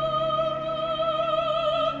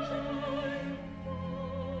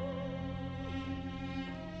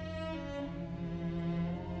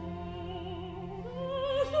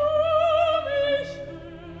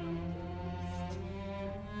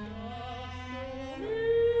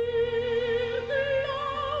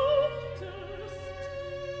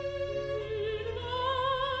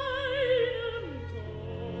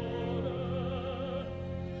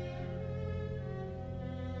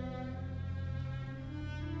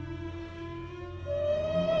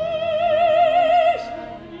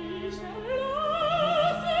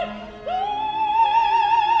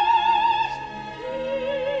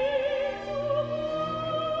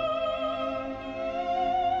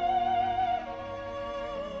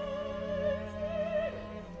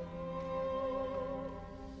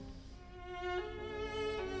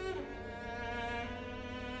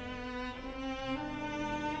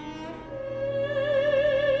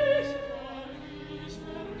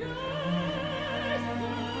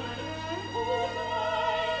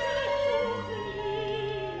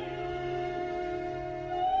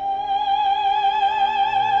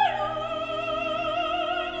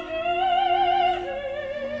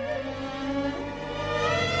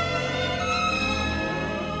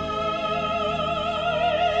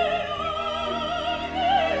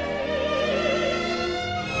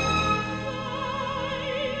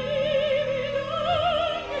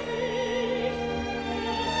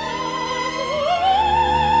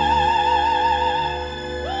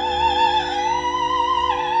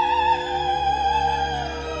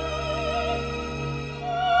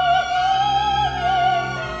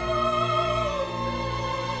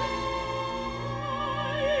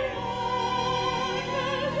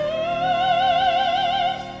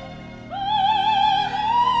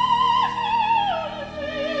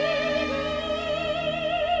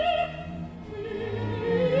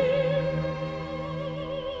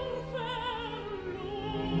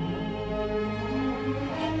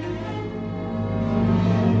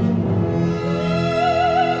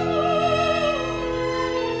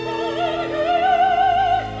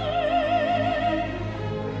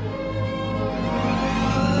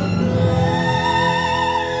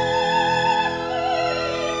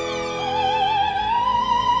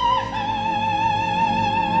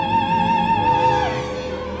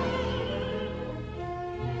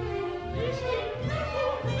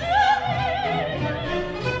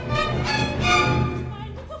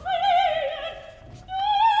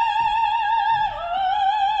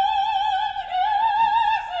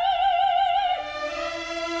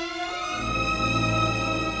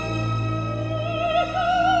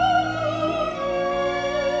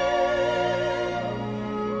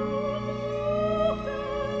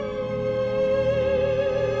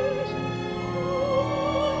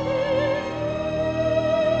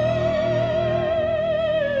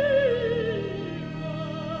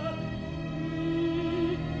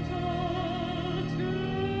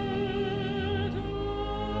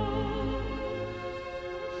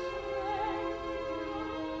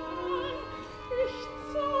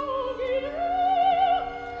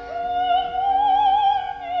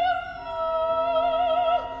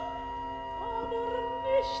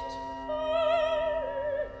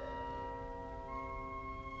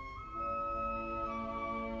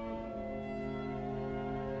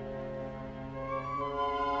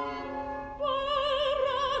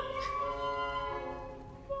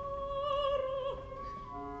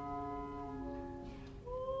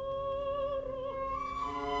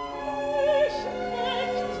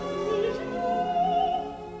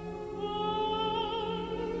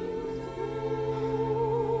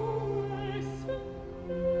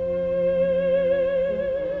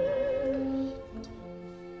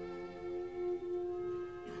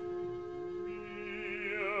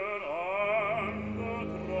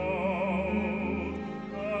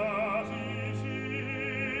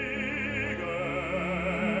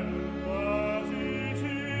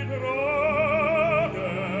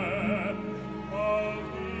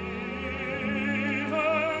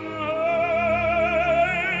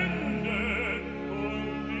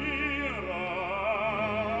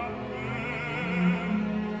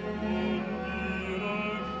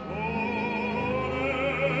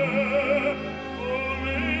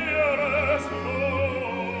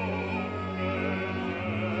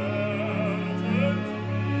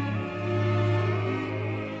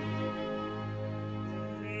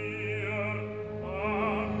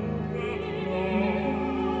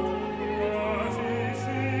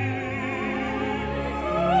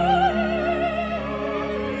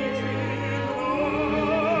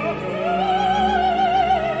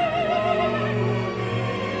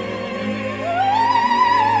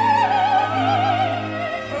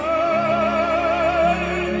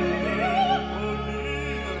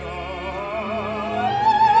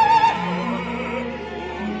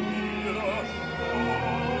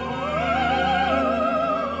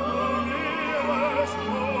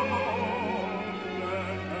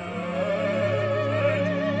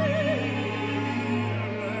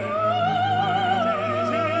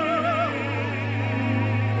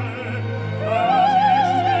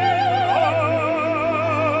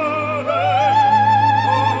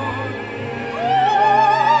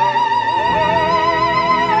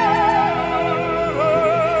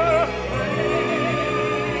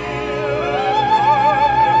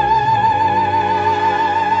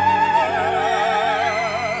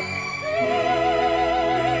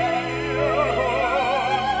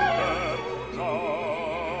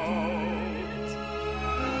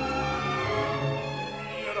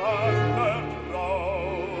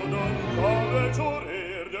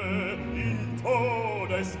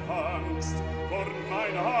 es Angst vor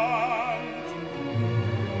meiner Hand.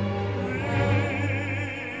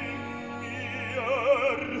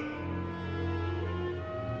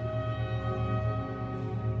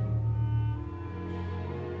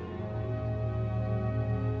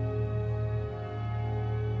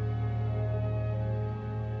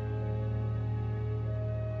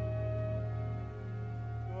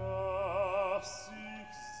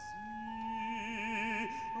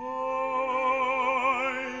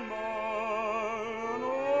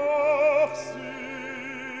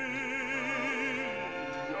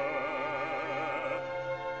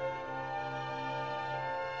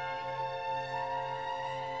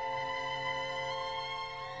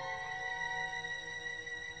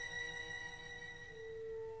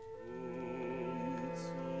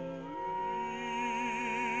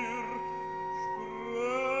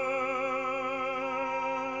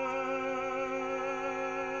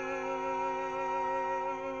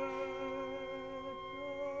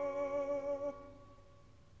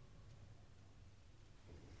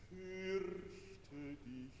 Bring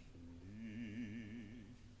mir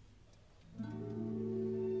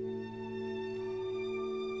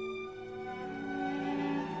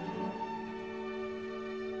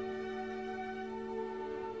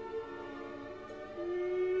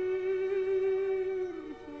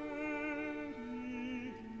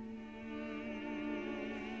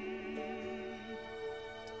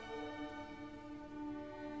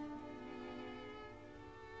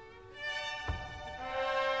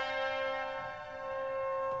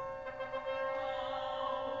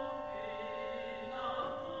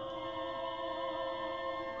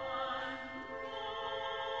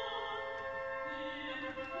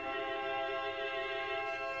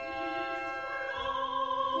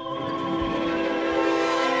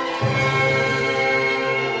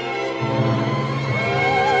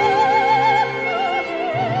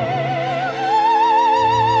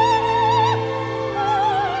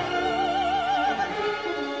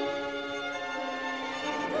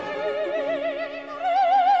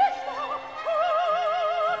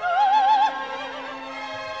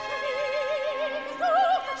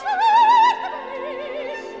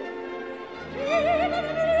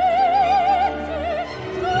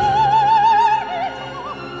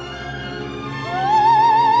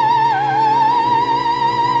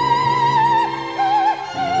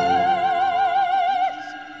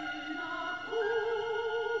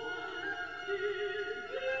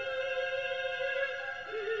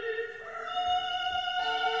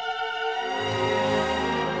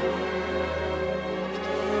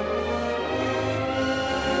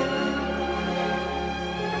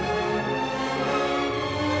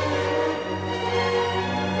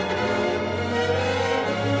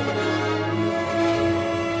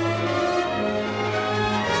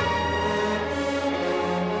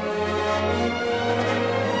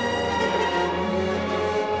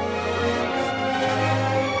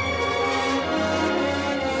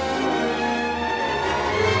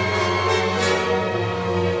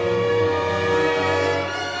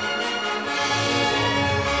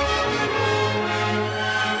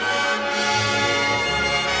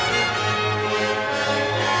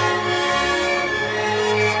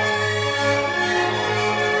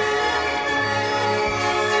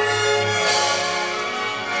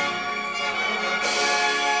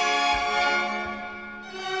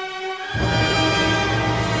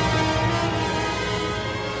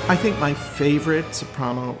I think my favorite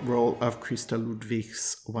soprano role of Christa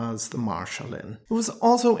Ludwig's was the Marschallin. It was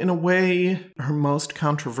also, in a way, her most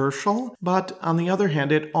controversial, but on the other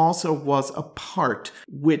hand, it also was a part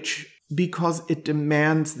which, because it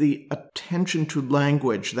demands the attention to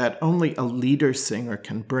language that only a leader singer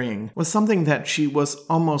can bring, was something that she was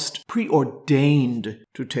almost preordained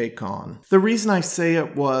to take on. The reason I say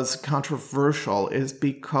it was controversial is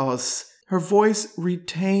because her voice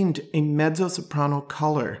retained a mezzo-soprano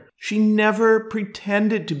color. She never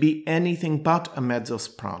pretended to be anything but a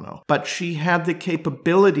mezzo-soprano, but she had the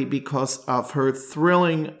capability, because of her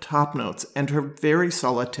thrilling top notes and her very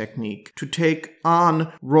solid technique, to take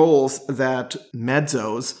on roles that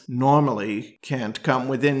mezzos normally can't come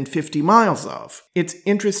within 50 miles of. It's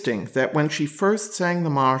interesting that when she first sang the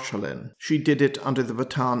Marschallin, she did it under the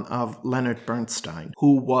baton of Leonard Bernstein,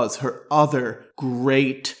 who was her other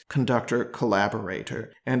great conductor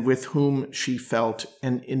collaborator, and with whom she felt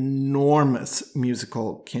an enormous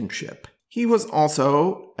musical kinship. He was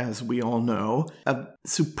also, as we all know, a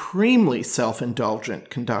supremely self-indulgent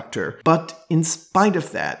conductor, but in spite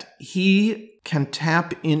of that, he can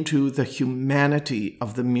tap into the humanity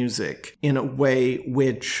of the music in a way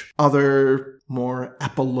which other more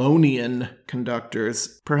Apollonian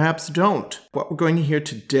conductors perhaps don't. What we're going to hear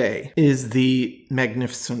today is the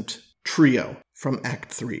magnificent trio from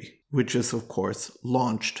Act 3, which is, of course,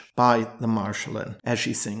 launched by the Marschallin as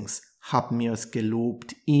she sings Hab mir's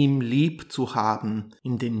gelobt, ihm lieb zu haben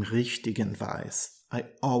in dem richtigen Weis. I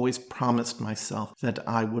always promised myself that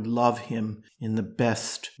I would love him in the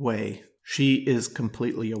best way. She is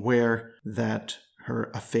completely aware that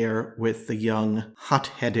her affair with the young,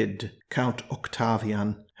 hot-headed Count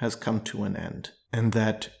Octavian has come to an end, and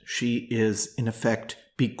that she is, in effect,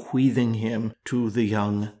 bequeathing him to the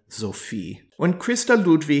young Sophie. When Christa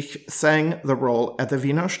Ludwig sang the role at the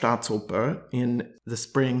Wiener Staatsoper in the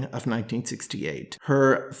spring of 1968,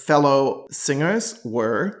 her fellow singers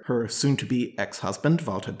were her soon-to-be ex-husband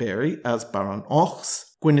Walter Berry as Baron Ochs,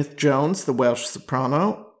 Gwyneth Jones, the Welsh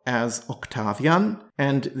soprano, as Octavian,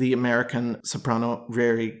 and the American soprano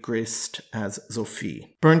Rary Grist as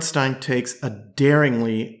Sophie. Bernstein takes a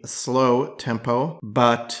daringly slow tempo,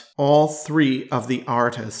 but all three of the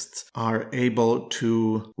artists are able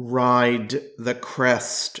to ride the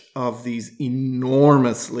crest of these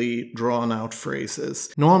enormously drawn-out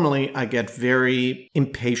phrases. Normally, I get very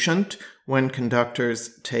impatient when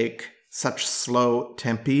conductors take such slow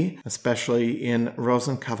tempi, especially in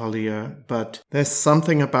Rosenkavalier, but there's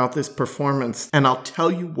something about this performance, and I'll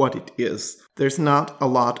tell you what it is. There's not a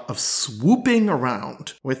lot of swooping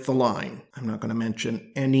around with the line. I'm not going to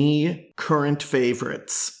mention any current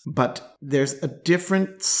favorites, but there's a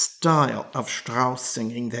different style of Strauss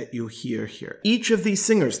singing that you hear here. Each of these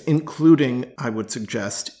singers, including, I would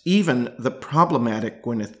suggest, even the problematic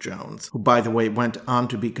Gwyneth Jones, who, by the way, went on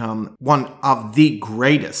to become one of the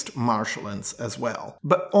greatest Marschallins as well.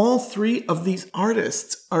 But all three of these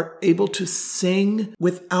artists are able to sing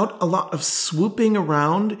without a lot of swooping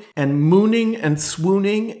around and mooning and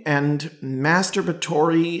swooning and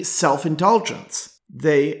masturbatory self-indulgence.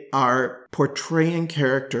 They are portraying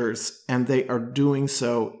characters, and they are doing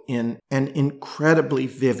so in an incredibly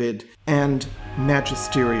vivid and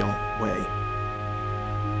magisterial way.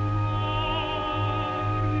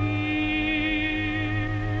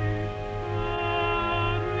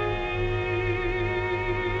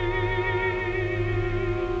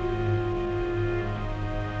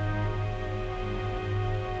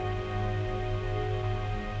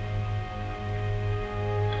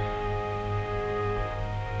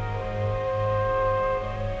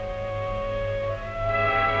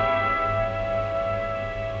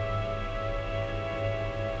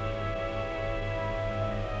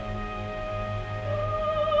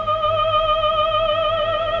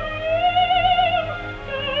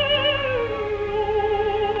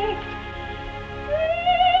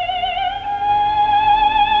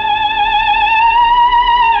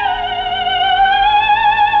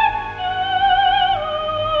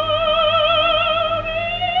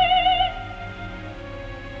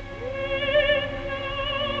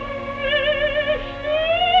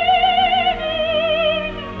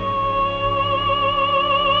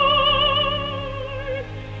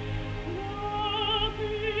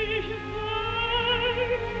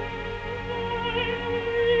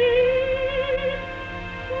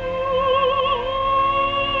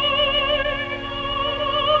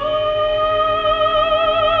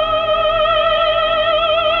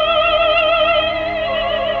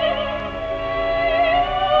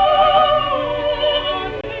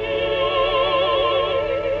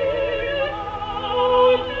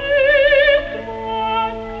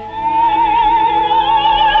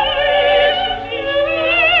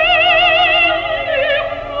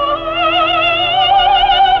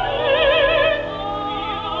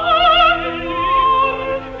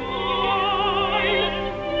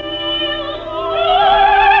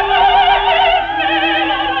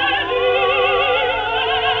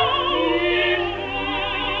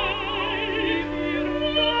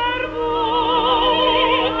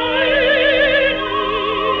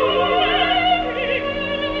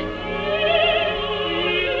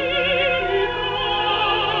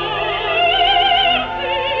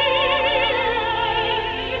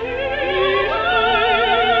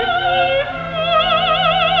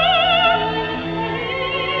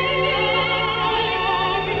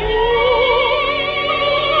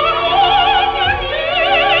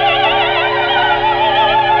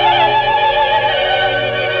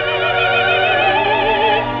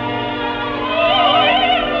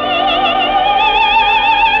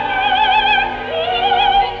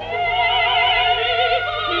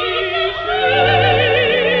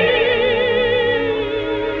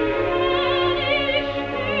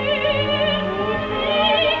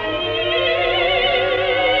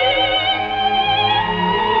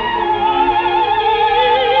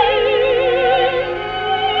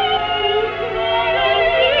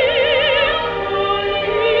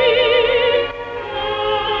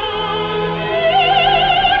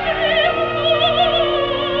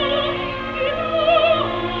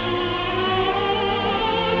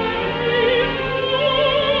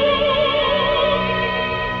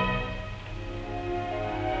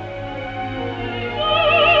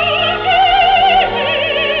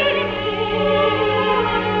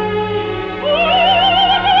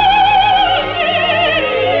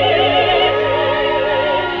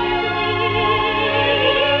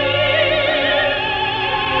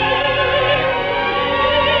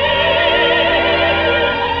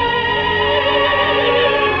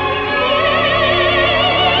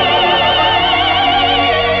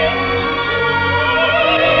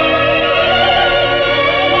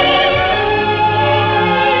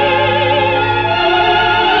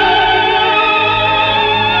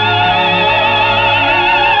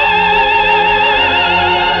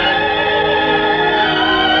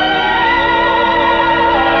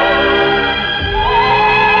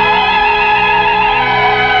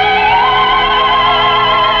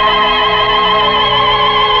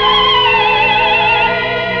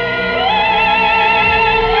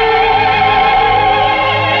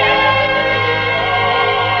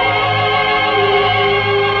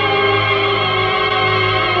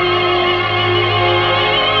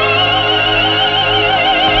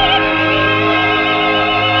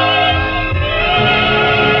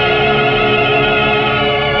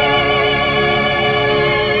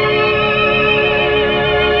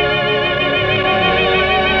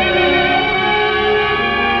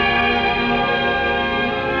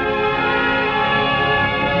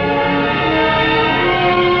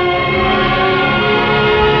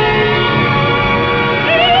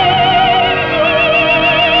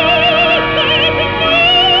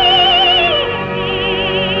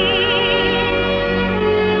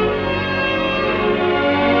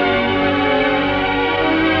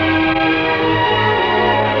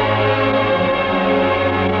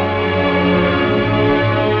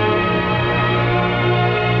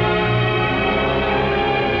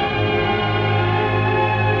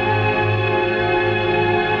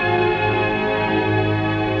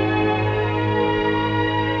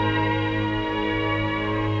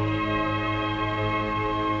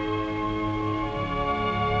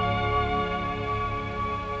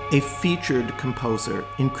 A featured composer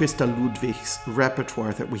in Christa Ludwig's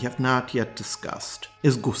repertoire that we have not yet discussed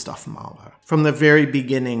is Gustav Mahler. From the very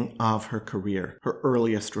beginning of her career, her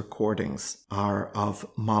earliest recordings are of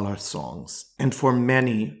Mahler songs. And for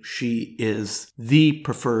many, she is the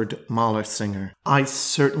preferred Mahler singer. I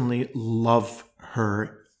certainly love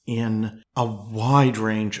her in a wide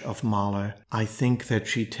range of Mahler. I think that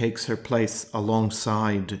she takes her place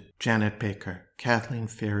alongside Janet Baker, Kathleen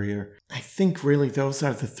Ferrier. I think really those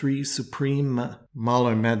are the three supreme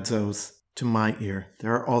Mahler mezzos to my ear.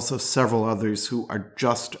 There are also several others who are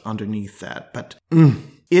just underneath that, but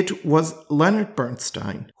it was Leonard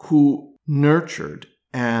Bernstein who nurtured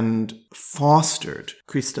and fostered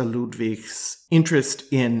Christa Ludwig's interest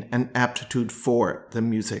in and aptitude for the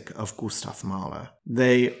music of Gustav Mahler.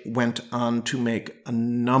 They went on to make a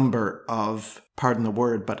number of, pardon the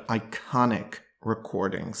word, but iconic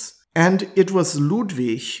recordings. And it was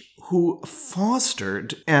Ludwig who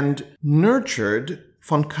fostered and nurtured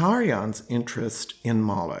von Karajan's interest in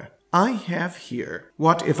Mahler. I have here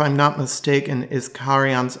what, if I'm not mistaken, is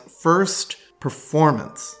Karajan's first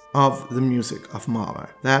performance of the music of Mahler.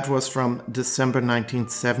 That was from December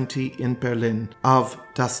 1970 in Berlin of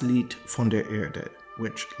Das Lied von der Erde,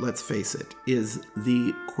 which, let's face it, is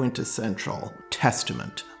the quintessential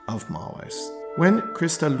testament of Mahler's. When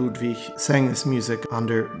Christa Ludwig sang this music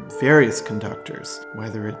under various conductors,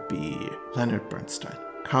 whether it be Leonard Bernstein,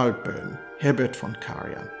 Karl Böhm, Herbert von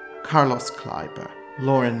Karajan, Carlos Kleiber,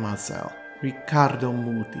 Loren Maazel, Riccardo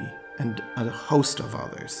Muti, and a host of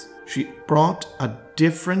others, she brought a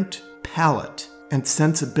different palette and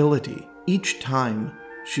sensibility each time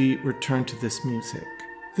she returned to this music.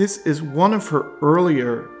 This is one of her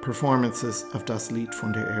earlier performances of Das Lied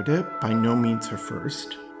von der Erde, by no means her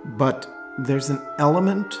first, but there's an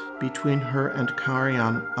element between her and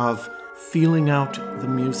Karajan of feeling out the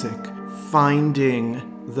music, finding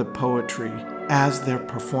the poetry as they're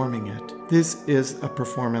performing it. This is a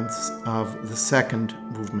performance of the second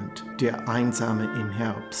movement, Der Einsame im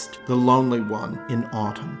Herbst, the lonely one in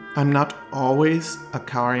autumn. I'm not always a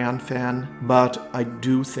Karajan fan, but I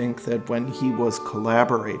do think that when he was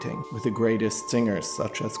collaborating with the greatest singers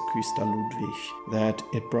such as Christa Ludwig, that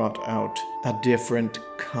it brought out a different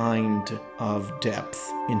kind of depth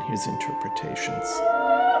in his interpretations.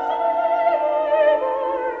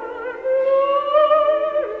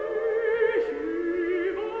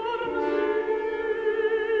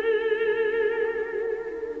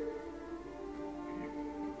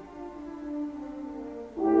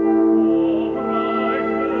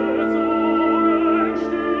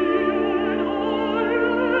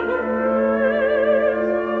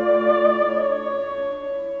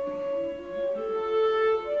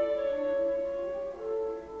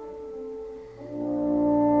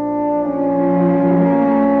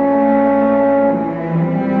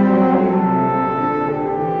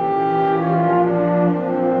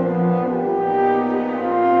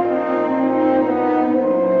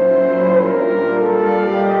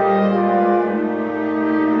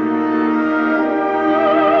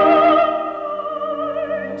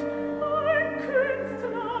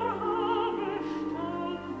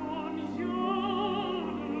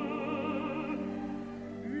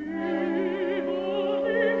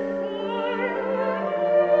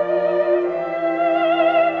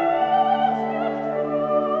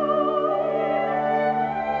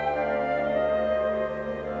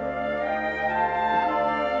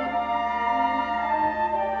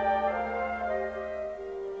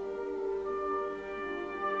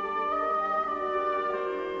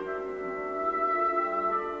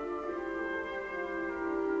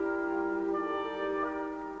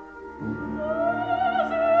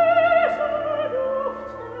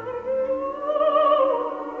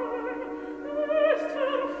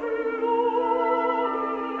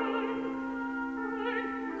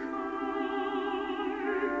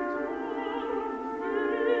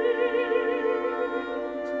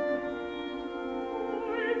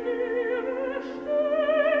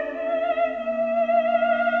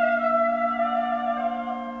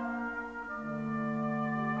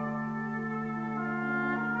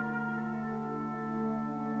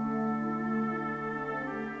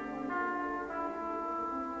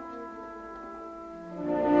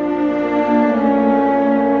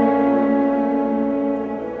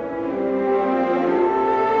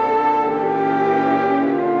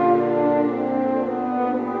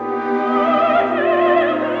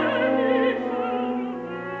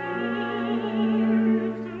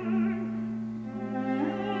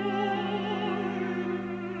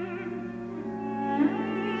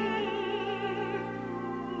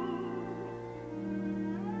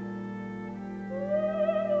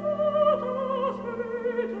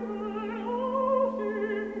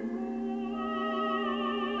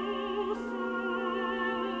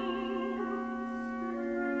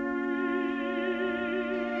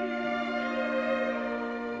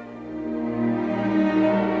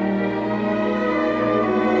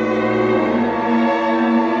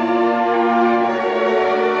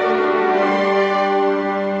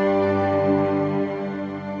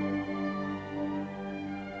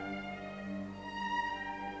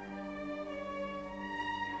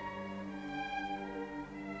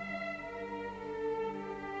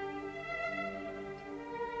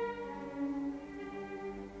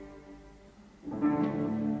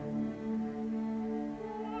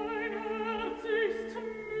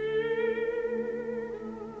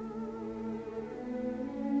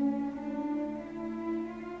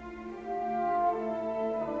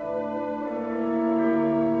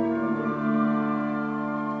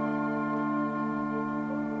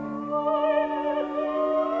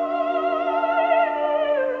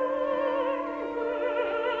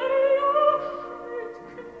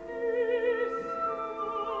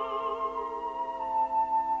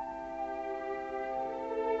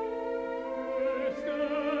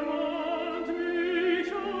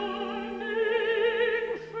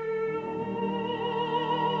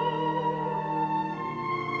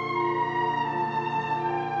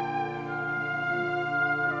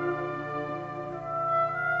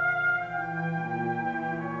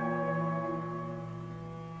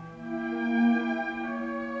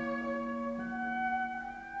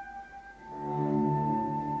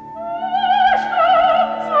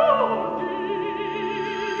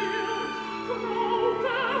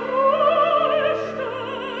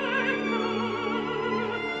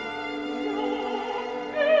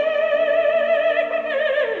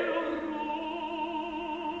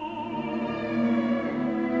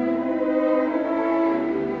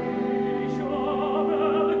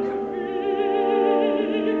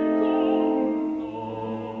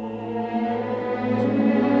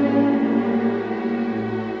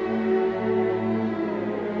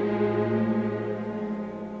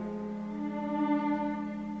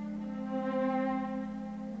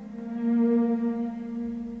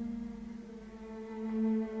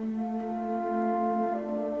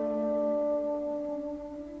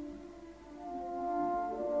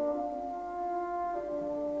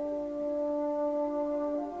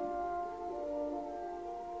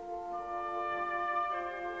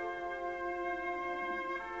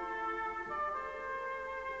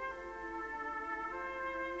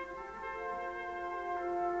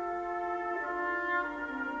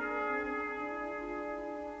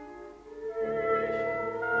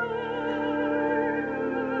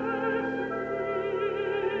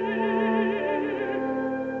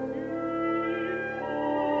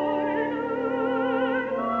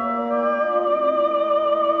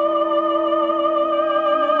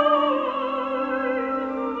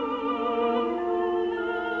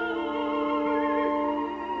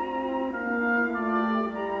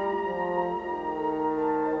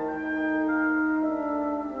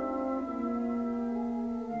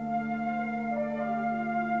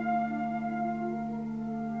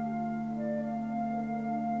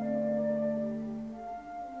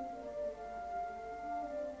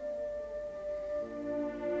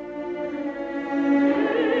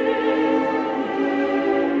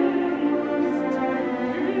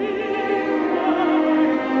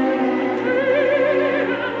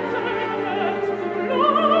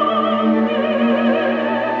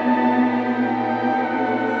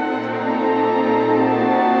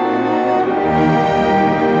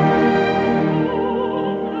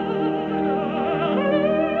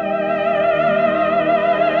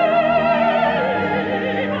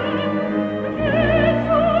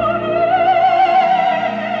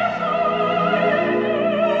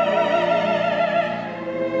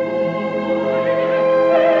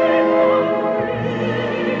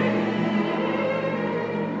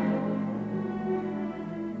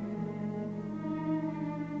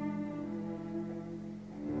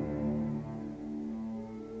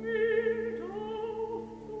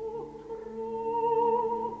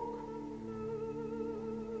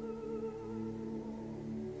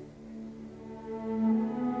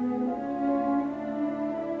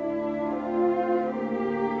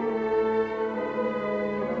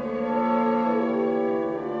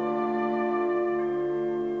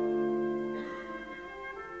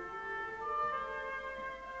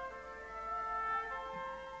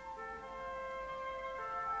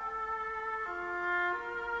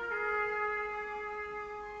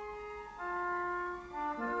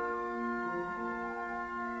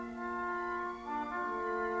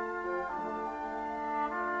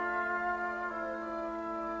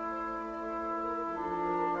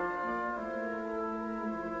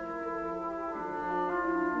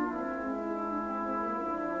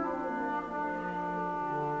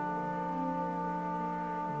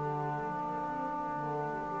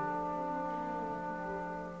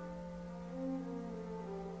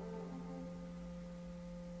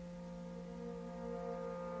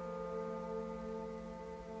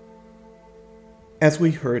 As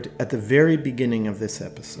we heard at the very beginning of this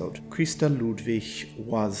episode, Christa Ludwig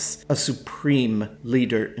was a supreme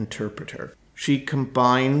leader-interpreter. She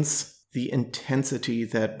combines the intensity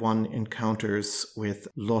that one encounters with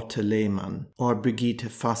Lotte Lehmann or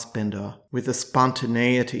Brigitte Fassbender with the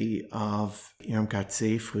spontaneity of Irmgard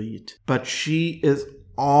Seefried. But she is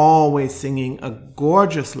always singing a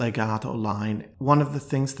gorgeous legato line. One of the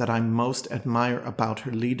things that I most admire about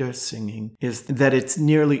her lieder singing is that it's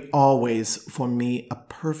nearly always, for me, a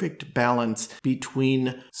perfect balance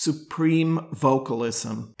between supreme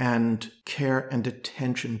vocalism and care and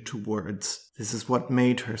attention to words. This is what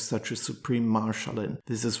made her such a supreme Marschallin.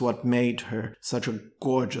 This is what made her such a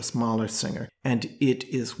gorgeous Mahler singer. And it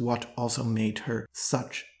is what also made her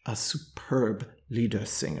such a superb lieder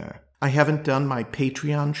singer. I haven't done my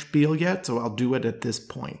Patreon spiel yet, so I'll do it at this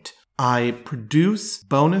point. I produce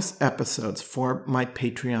bonus episodes for my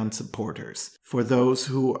Patreon supporters. For those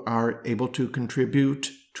who are able to contribute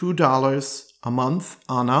 $2 a month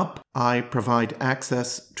on up, I provide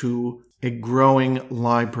access to a growing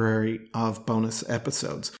library of bonus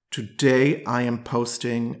episodes. Today, I am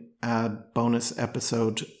posting a bonus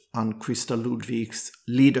episode on Christa Ludwig's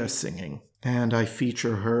lieder singing. And I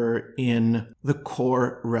feature her in the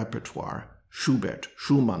core repertoire, Schubert,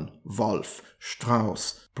 Schumann, Wolf,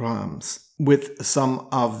 Strauss, Brahms, with some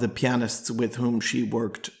of the pianists with whom she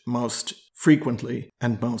worked most frequently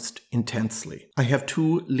and most intensely. I have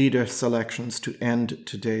 2 lieder selections to end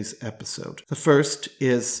today's episode. The first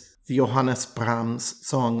is the Johannes Brahms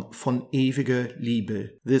song Von ewiger Liebe.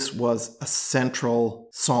 This was a central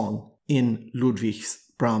song in Ludwig's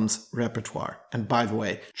Brahms' repertoire. And by the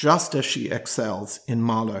way, just as she excels in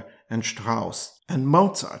Mahler and Strauss and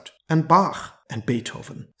Mozart and Bach and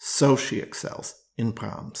Beethoven, so she excels in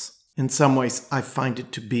Brahms. In some ways, I find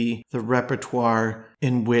it to be the repertoire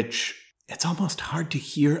in which it's almost hard to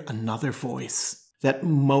hear another voice. That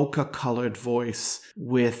mocha-colored voice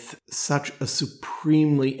with such a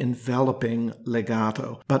supremely enveloping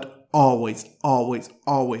legato, but always, always,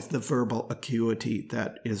 always the verbal acuity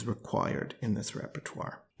that is required in this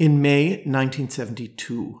repertoire. In May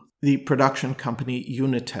 1972, the production company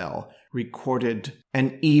Unitel recorded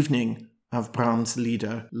an evening of Brahms'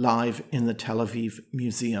 lieder live in the Tel Aviv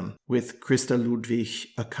Museum with Christa Ludwig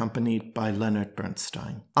accompanied by Leonard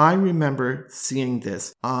Bernstein. I remember seeing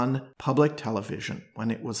this on public television when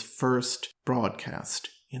it was first broadcast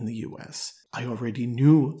in the US. I already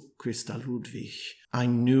knew Christa Ludwig. I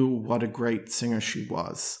knew what a great singer she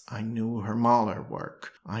was. I knew her Mahler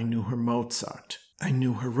work. I knew her Mozart. I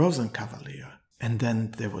knew her Rosenkavalier. And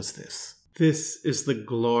then there was this. This is the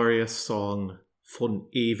glorious song Von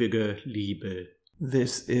ewiger Liebe.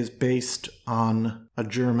 This is based on a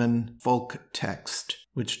German folk text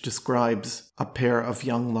which describes a pair of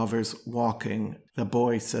young lovers walking. The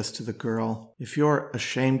boy says to the girl, "If you're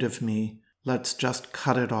ashamed of me, let's just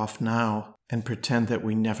cut it off now and pretend that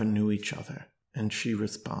we never knew each other." And she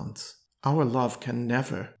responds, "Our love can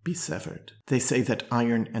never be severed. They say that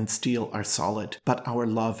iron and steel are solid, but our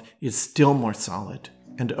love is still more solid.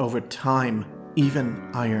 And over time, even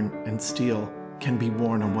iron and steel can be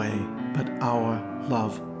worn away, but our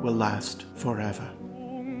love will last forever."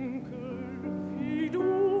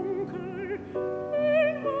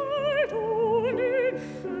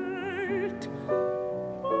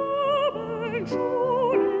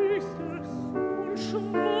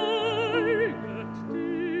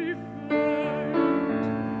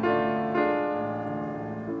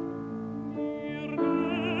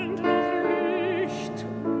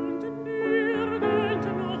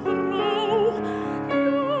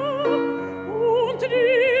 Die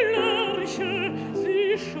Lerche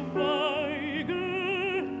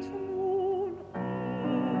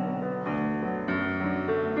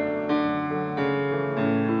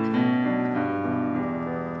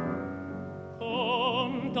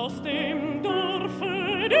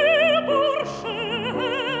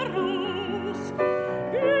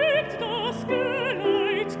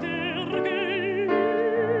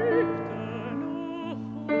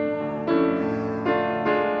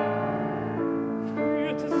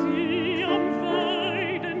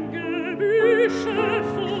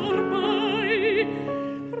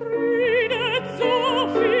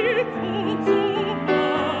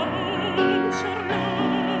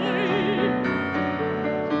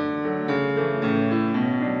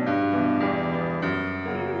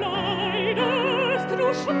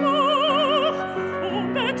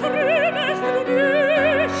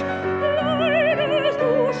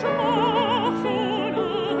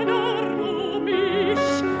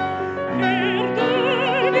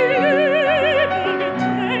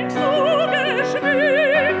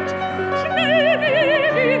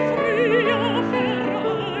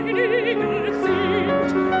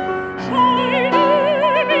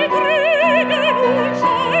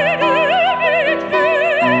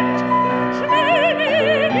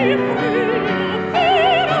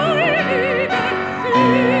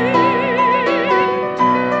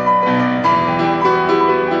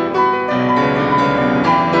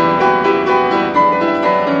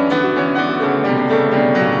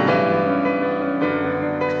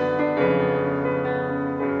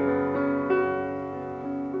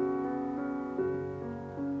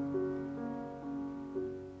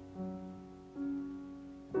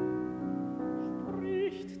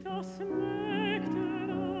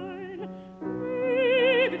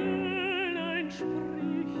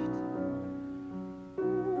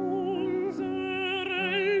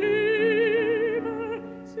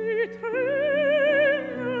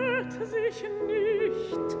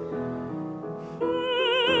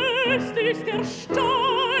fest ist der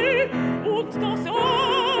Stall und das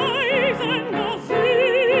Eisen das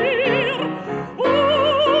Heer.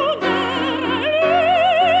 Unsere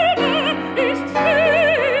Liebe ist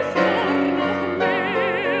fester noch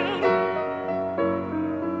mehr.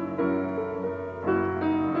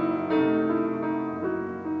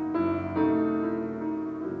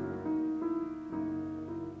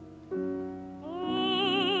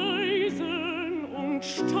 Eisen und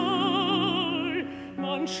Stahl,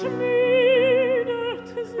 man schmiedet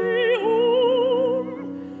sie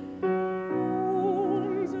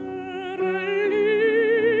unsere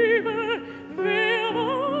Liebe, wer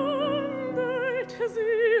wandelt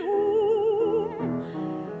sie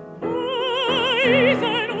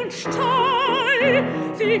Eisen und Stahl,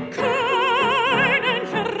 sie können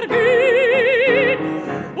vergehen.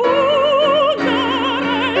 Unsere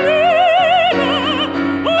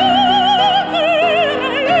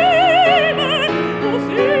Liebe muss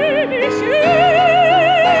ewig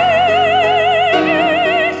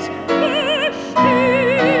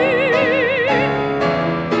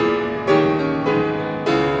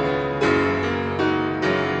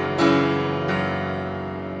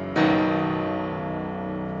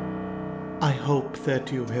I hope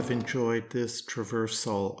that you have enjoyed this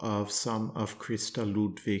traversal of some of Christa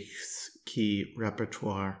Ludwig's key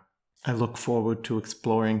repertoire. I look forward to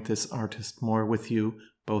exploring this artist more with you,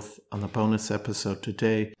 both on the bonus episode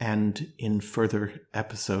today and in further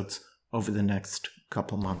episodes over the next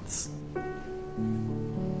couple months.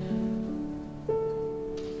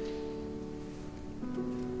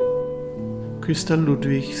 Christa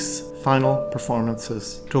Ludwig's final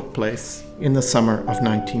performances took place in the summer of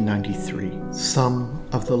 1993. Some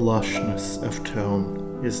of the lushness of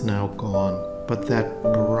tone is now gone, but that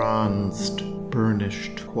bronzed,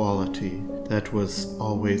 burnished quality that was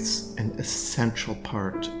always an essential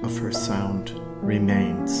part of her sound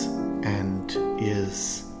remains and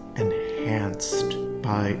is enhanced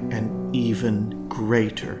by an even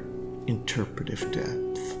greater interpretive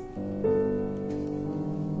depth.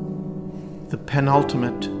 The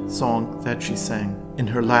penultimate song that she sang in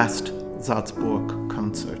her last Salzburg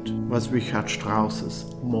concert was Richard Strauss's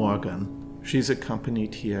Morgen. She's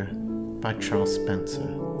accompanied here by Charles Spencer.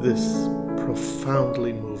 This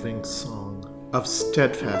profoundly moving song of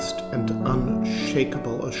steadfast and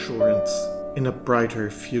unshakable assurance in a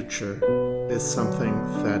brighter future is something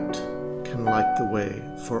that can light the way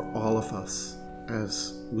for all of us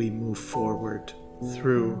as we move forward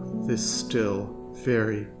through this still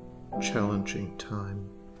very challenging time.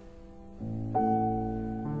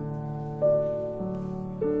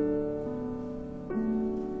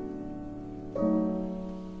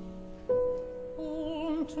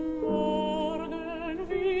 und morgen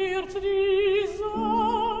wird die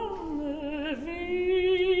Sonne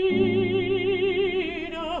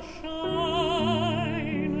wieder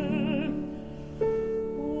scheinen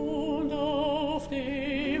und auf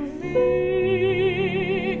dem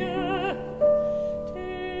Wege,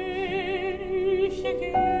 den ich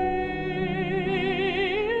gehe,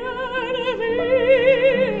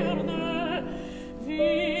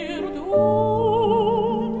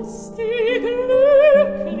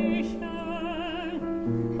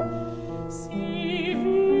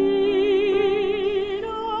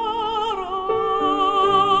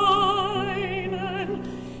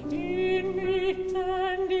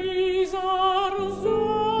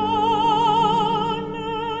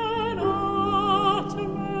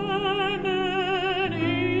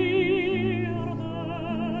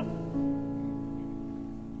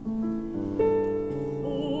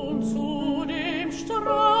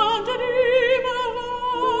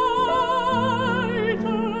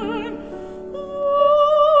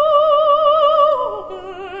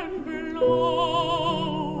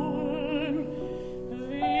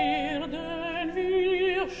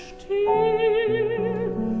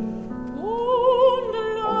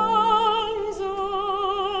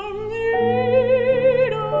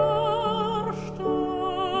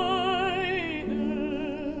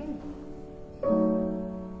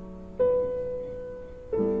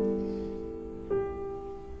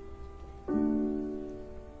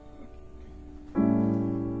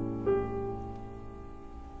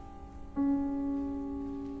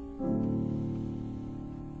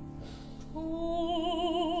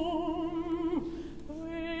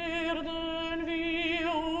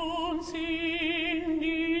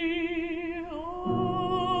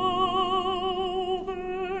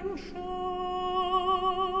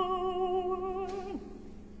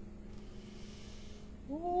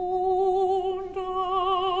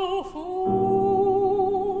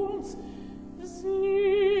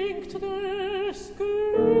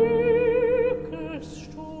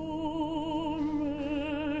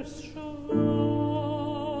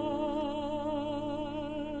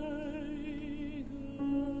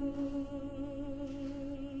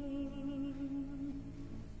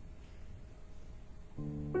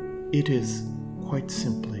 It is quite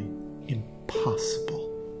simply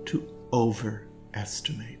impossible to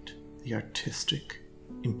overestimate the artistic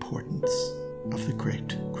importance of the great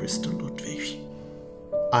Christa Ludwig.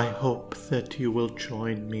 I hope that you will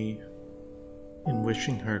join me in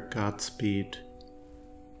wishing her Godspeed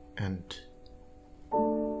and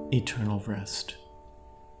eternal rest.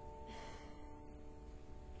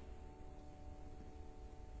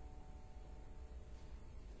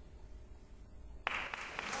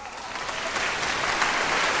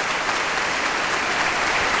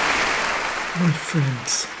 My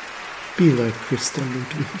friends, be like Christa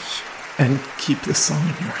Ludwig and keep the song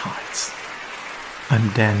in your hearts. I'm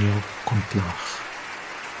Daniel Kontlach.